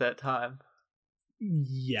ago at that time.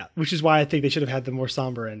 Yeah, which is why I think they should have had the more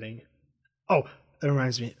somber ending. Oh, that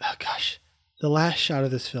reminds me. Oh, gosh. The last shot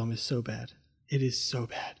of this film is so bad. It is so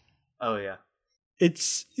bad. Oh, yeah.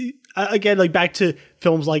 It's, again, like back to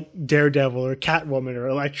films like Daredevil or Catwoman or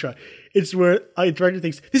Elektra. It's where a director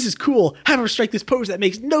thinks, this is cool. Have her strike this pose that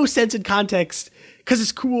makes no sense in context because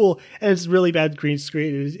it's cool. And it's really bad green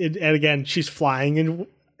screen. And again, she's flying. And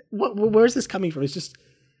where's this coming from? It's just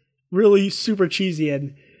really super cheesy.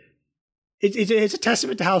 And it's a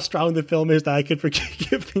testament to how strong the film is that I could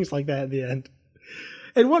forgive things like that at the end.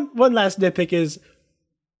 And one last nitpick is,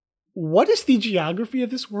 what is the geography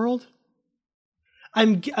of this world?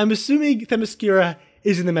 I'm assuming Themyscira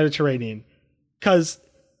is in the Mediterranean, because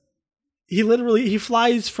he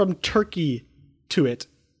flies from Turkey to it.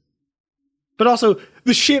 But also,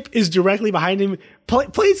 the ship is directly behind him.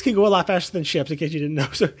 Planes can go a lot faster than ships, in case you didn't know.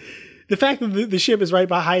 So the fact that the ship is right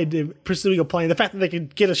behind him pursuing a plane, the fact that they can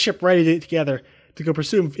get a ship ready together to go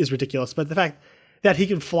pursue him is ridiculous. But the fact that he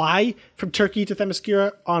can fly from Turkey to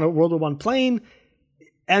Themyscira on a World War I plane,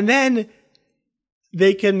 and then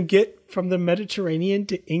they can get from the Mediterranean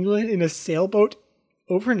to England in a sailboat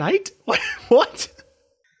overnight? What?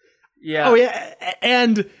 Yeah. Oh, yeah.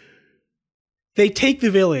 And they take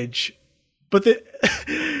the village. But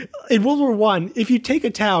in World War I, if you take a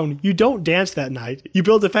town, you don't dance that night. You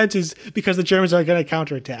build defenses because the Germans are going to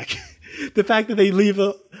counterattack. The fact that they leave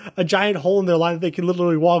a giant hole in their line that they can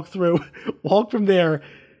literally walk from there,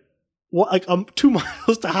 2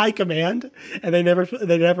 miles to high command, and they never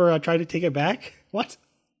try to take it back. What?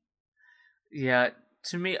 Yeah,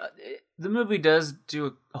 to me, the movie does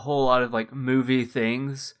do a whole lot of movie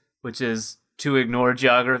things, which is to ignore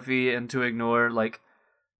geography and to ignore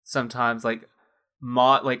sometimes, like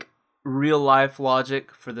like real life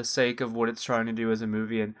logic for the sake of what it's trying to do as a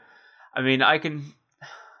movie. And I mean, I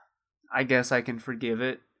guess I can forgive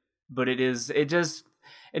it, but it does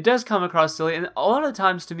come across silly. And a lot of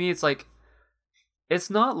times to me, it's like, it's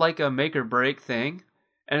not like a make or break thing.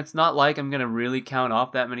 And it's not like I'm going to really count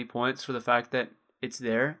off that many points for the fact that it's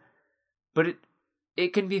there, but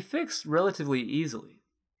it can be fixed relatively easily.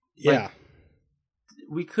 Yeah. Like,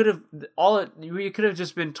 we could have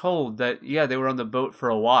just been told that, yeah, they were on the boat for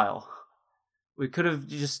a while. We could have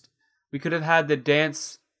had the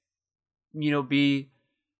dance, be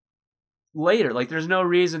later. Like, there's no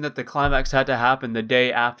reason that the climax had to happen the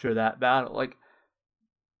day after that battle. Like,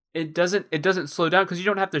 it doesn't slow down because you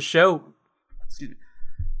don't have to show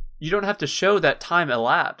that time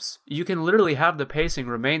elapse. You can literally have the pacing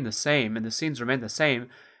remain the same and the scenes remain the same.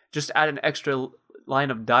 Just add an extra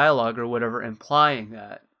line of dialogue or whatever implying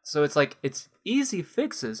that. So it's like, it's easy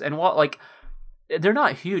fixes, and they're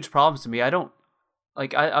not huge problems to me. I'm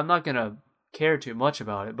not gonna care too much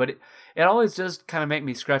about it, but it always does kind of make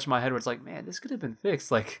me scratch my head where it's like, man, this could have been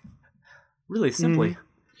fixed like really simply.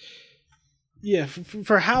 Yeah,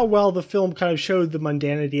 for how well the film kind of showed the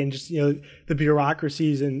mundanity and just, the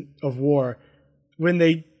bureaucracies of war, when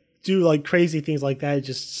they do like crazy things like that, it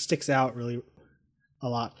just sticks out really a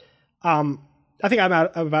lot. I think I'm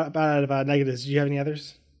out of negatives. Do you have any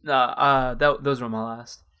others? Those were my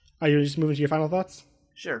last. Are you just moving to your final thoughts?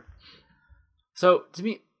 Sure. So to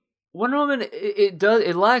me, Wonder Woman,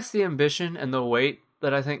 it lacks the ambition and the weight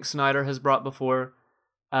that I think Snyder has brought before,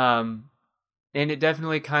 and it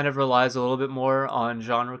definitely kind of relies a little bit more on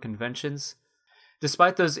genre conventions.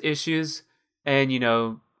 Despite those issues, and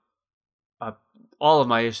all of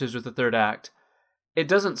my issues with the third act, it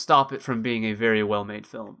doesn't stop it from being a very well-made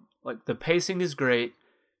film. Like, the pacing is great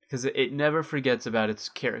because it never forgets about its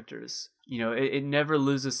characters. It never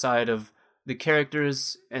loses sight of the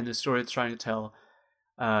characters and the story it's trying to tell.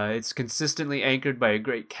 It's consistently anchored by a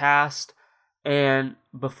great cast, and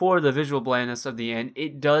before the visual blandness of the end,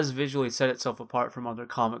 it does visually set itself apart from other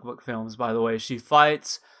comic book films. By the way she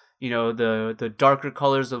fights, the darker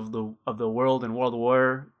colors of the world in World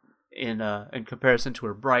War in comparison to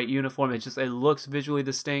her bright uniform, it looks visually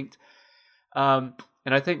distinct.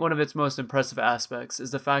 And I think one of its most impressive aspects is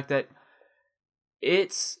the fact that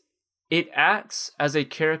it acts as a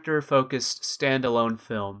character-focused standalone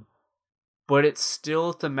film, but it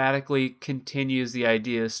still thematically continues the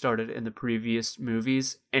ideas started in the previous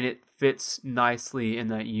movies, and it fits nicely in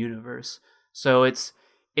that universe. So it's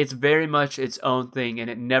very much its own thing, and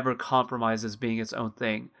it never compromises being its own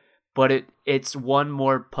thing. But it's one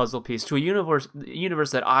more puzzle piece to a universe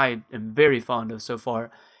that I am very fond of so far,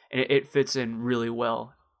 and it fits in really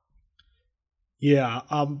well. Yeah,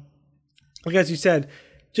 like as you said,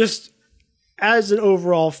 just as an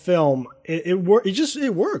overall film, it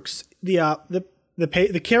works.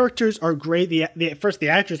 The characters are great. The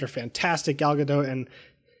actors are fantastic. Gal Gadot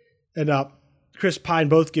and Chris Pine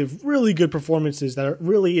both give really good performances that are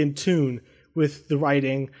really in tune with the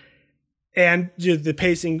writing, and the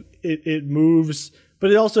pacing. It moves, but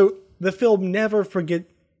the film never forget.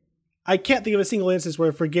 I can't think of a single instance where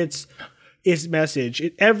it forgets its message.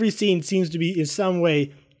 Every scene seems to be in some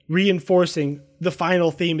way reinforcing the final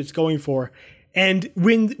theme it's going for. And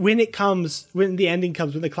when the ending comes, when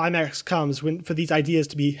the climax comes, for these ideas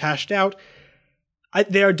to be hashed out,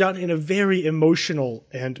 they are done in a very emotional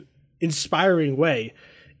and inspiring way.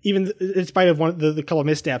 Even in spite of the couple of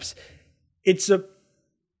missteps, it's a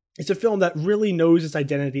film that really knows its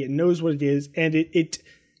identity. It knows what it is, and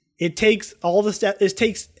it takes all the steps. It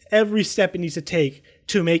takes every step it needs to take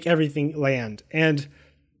to make everything land. And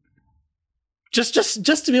just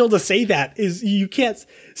to be able to say that is, you can't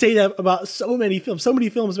say that about so many films. So many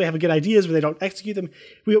films may have good ideas, but they don't execute them.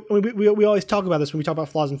 We always talk about this when we talk about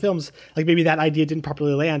flaws in films. Like, maybe that idea didn't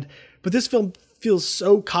properly land, but this film feels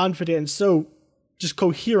so confident and so just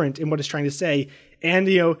coherent in what it's trying to say. And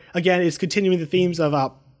again, it's continuing the themes of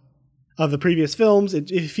the previous films. It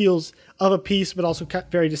feels of a piece, but also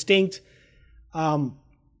very distinct.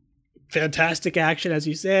 Fantastic action, as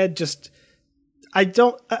you said. I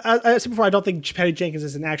said before, I don't think Patty Jenkins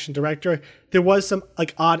is an action director. There was some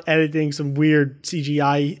odd editing, some weird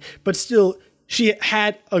CGI, but still, she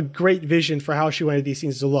had a great vision for how she wanted these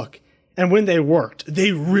scenes to look. And when they worked,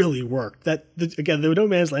 they really worked. The No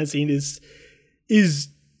Man's Land scene is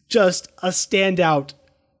just a standout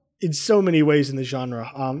in so many ways in the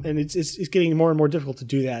genre, and it's getting more and more difficult to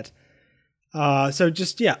do that. A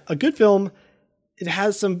good film. It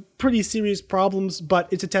has some pretty serious problems, but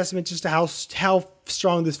it's a testament just to how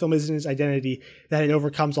strong this film is in its identity, that it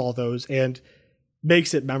overcomes all those and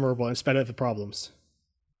makes it memorable in spite of the problems.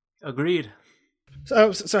 Agreed.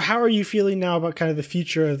 So how are you feeling now about kind of the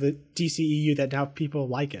future of the DCEU that now people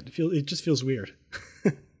like it? It just feels weird.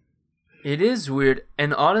 It is weird,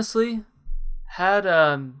 and honestly, had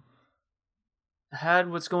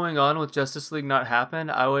what's going on with Justice League not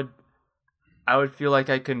happened, I would feel like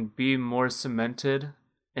I can be more cemented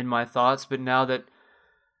in my thoughts. But now that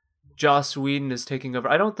Joss Whedon is taking over,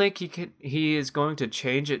 I don't think he is going to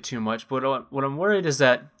change it too much. But what I'm worried is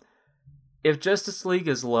that if Justice League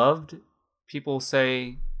is loved, people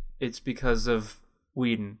say it's because of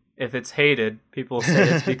Whedon. If it's hated, people say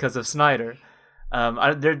it's because of Snyder.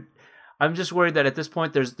 I'm just worried that at this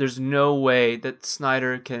point, there's no way that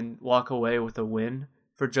Snyder can walk away with a win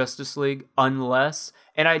for Justice League unless,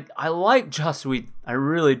 and I like Joss Whedon, I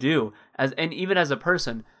really do, and even as a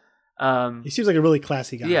person. He seems like a really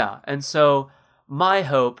classy guy. Yeah, and so my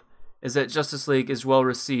hope is that Justice League is well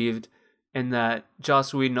received, and that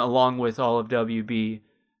Joss Whedon, along with all of WB,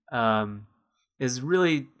 is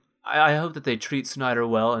really. I hope that they treat Snyder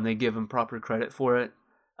well and they give him proper credit for it.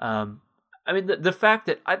 I mean, the fact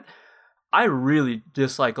that I really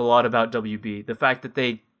dislike a lot about WB, the fact that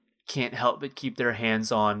they can't help but keep their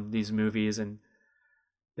hands on these movies and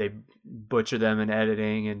they butcher them in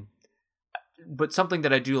editing, but something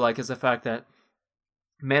that I do like is the fact that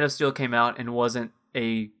Man of Steel came out and wasn't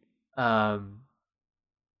a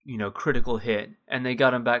critical hit, and they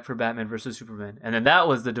got him back for Batman vs Superman, and then that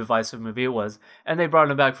was the divisive movie it was, and they brought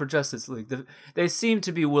him back for Justice League. They seem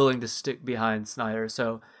to be willing to stick behind Snyder.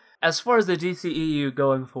 So as far as the DCEU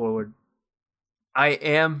going forward, I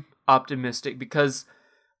am optimistic, because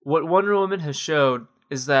what Wonder Woman has showed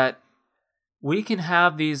is that we can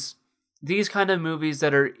have these kind of movies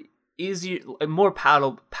that are easier, more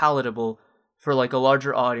palatable for like a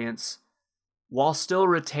larger audience, while still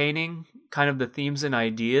retaining kind of the themes and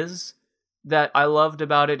ideas that I loved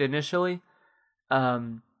about it initially.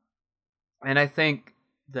 And I think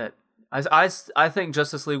that I think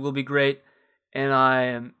Justice League will be great, and I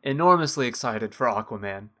am enormously excited for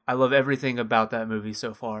Aquaman. I love everything about that movie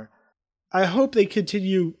so far. I hope they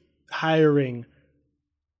continue hiring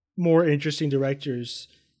more interesting directors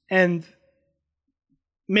and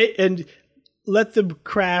let them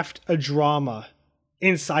craft a drama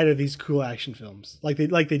inside of these cool action films, like they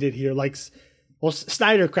did here.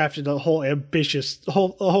 Snyder crafted a whole ambitious, a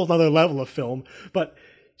whole other level of film. But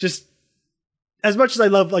just as much as I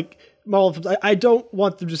love like Marvel films, I don't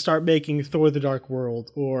want them to start making Thor: The Dark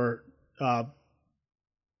World or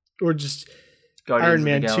just Guardians Iron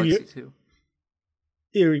Man of the Galaxy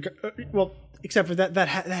 2. Well, except for that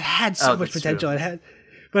had so much potential. True. It had,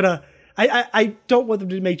 but I don't want them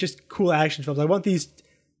to make just cool action films. I want these.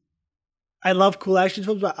 I love cool action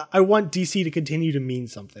films, but I want DC to continue to mean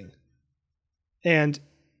something. And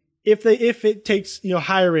if it takes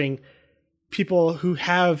hiring people who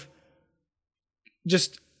have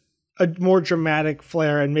just a more dramatic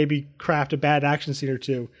flair and maybe craft a bad action scene or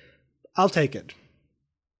two, I'll take it.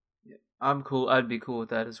 I'm cool. I'd be cool with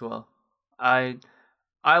that as well. I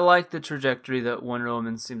like the trajectory that Wonder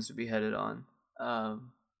Woman seems to be headed on,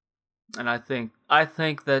 and I think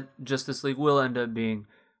that Justice League will end up being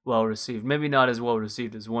well received. Maybe not as well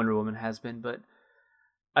received as Wonder Woman has been, but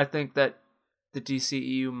I think that the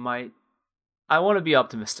DCEU might. I want to be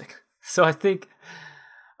optimistic, so I think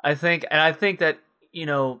that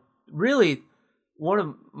really one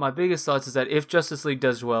of my biggest thoughts is that if Justice League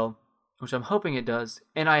does well, which I'm hoping it does,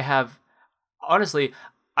 and honestly,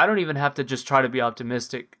 I don't even have to just try to be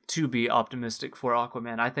optimistic for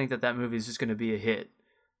Aquaman. I think that movie is just going to be a hit.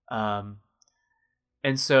 And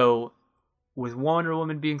so with Wonder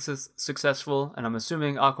Woman being successful, and I'm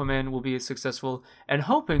assuming Aquaman will be successful, and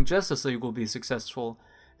hoping Justice League will be successful,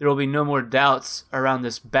 there will be no more doubts around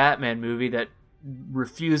this Batman movie that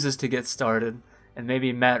refuses to get started, and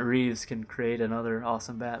maybe Matt Reeves can create another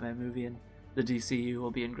awesome Batman movie, and the DCU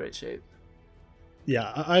will be in great shape.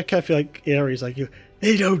 Yeah, I kind of feel like Aries, like you.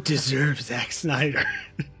 They don't deserve Zack Snyder.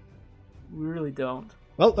 We really don't.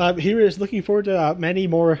 Well, here is looking forward to many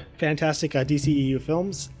more fantastic DCEU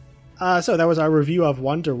films. So that was our review of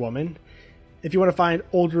Wonder Woman. If you want to find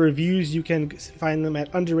older reviews, you can find them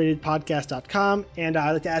at underratedpodcast.com. And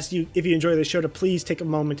I'd like to ask you, if you enjoy the show, to please take a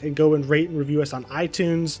moment and go and rate and review us on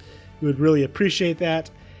iTunes. We would really appreciate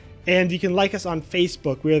that. And you can like us on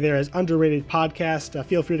Facebook. We are there as Underrated Podcast.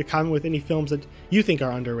 Feel free to comment with any films that you think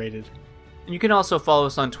are underrated. You can also follow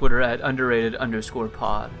us on Twitter at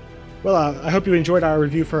underrated_pod. Well, I hope you enjoyed our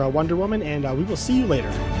review for Wonder Woman, and we will see you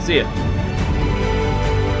later. See ya.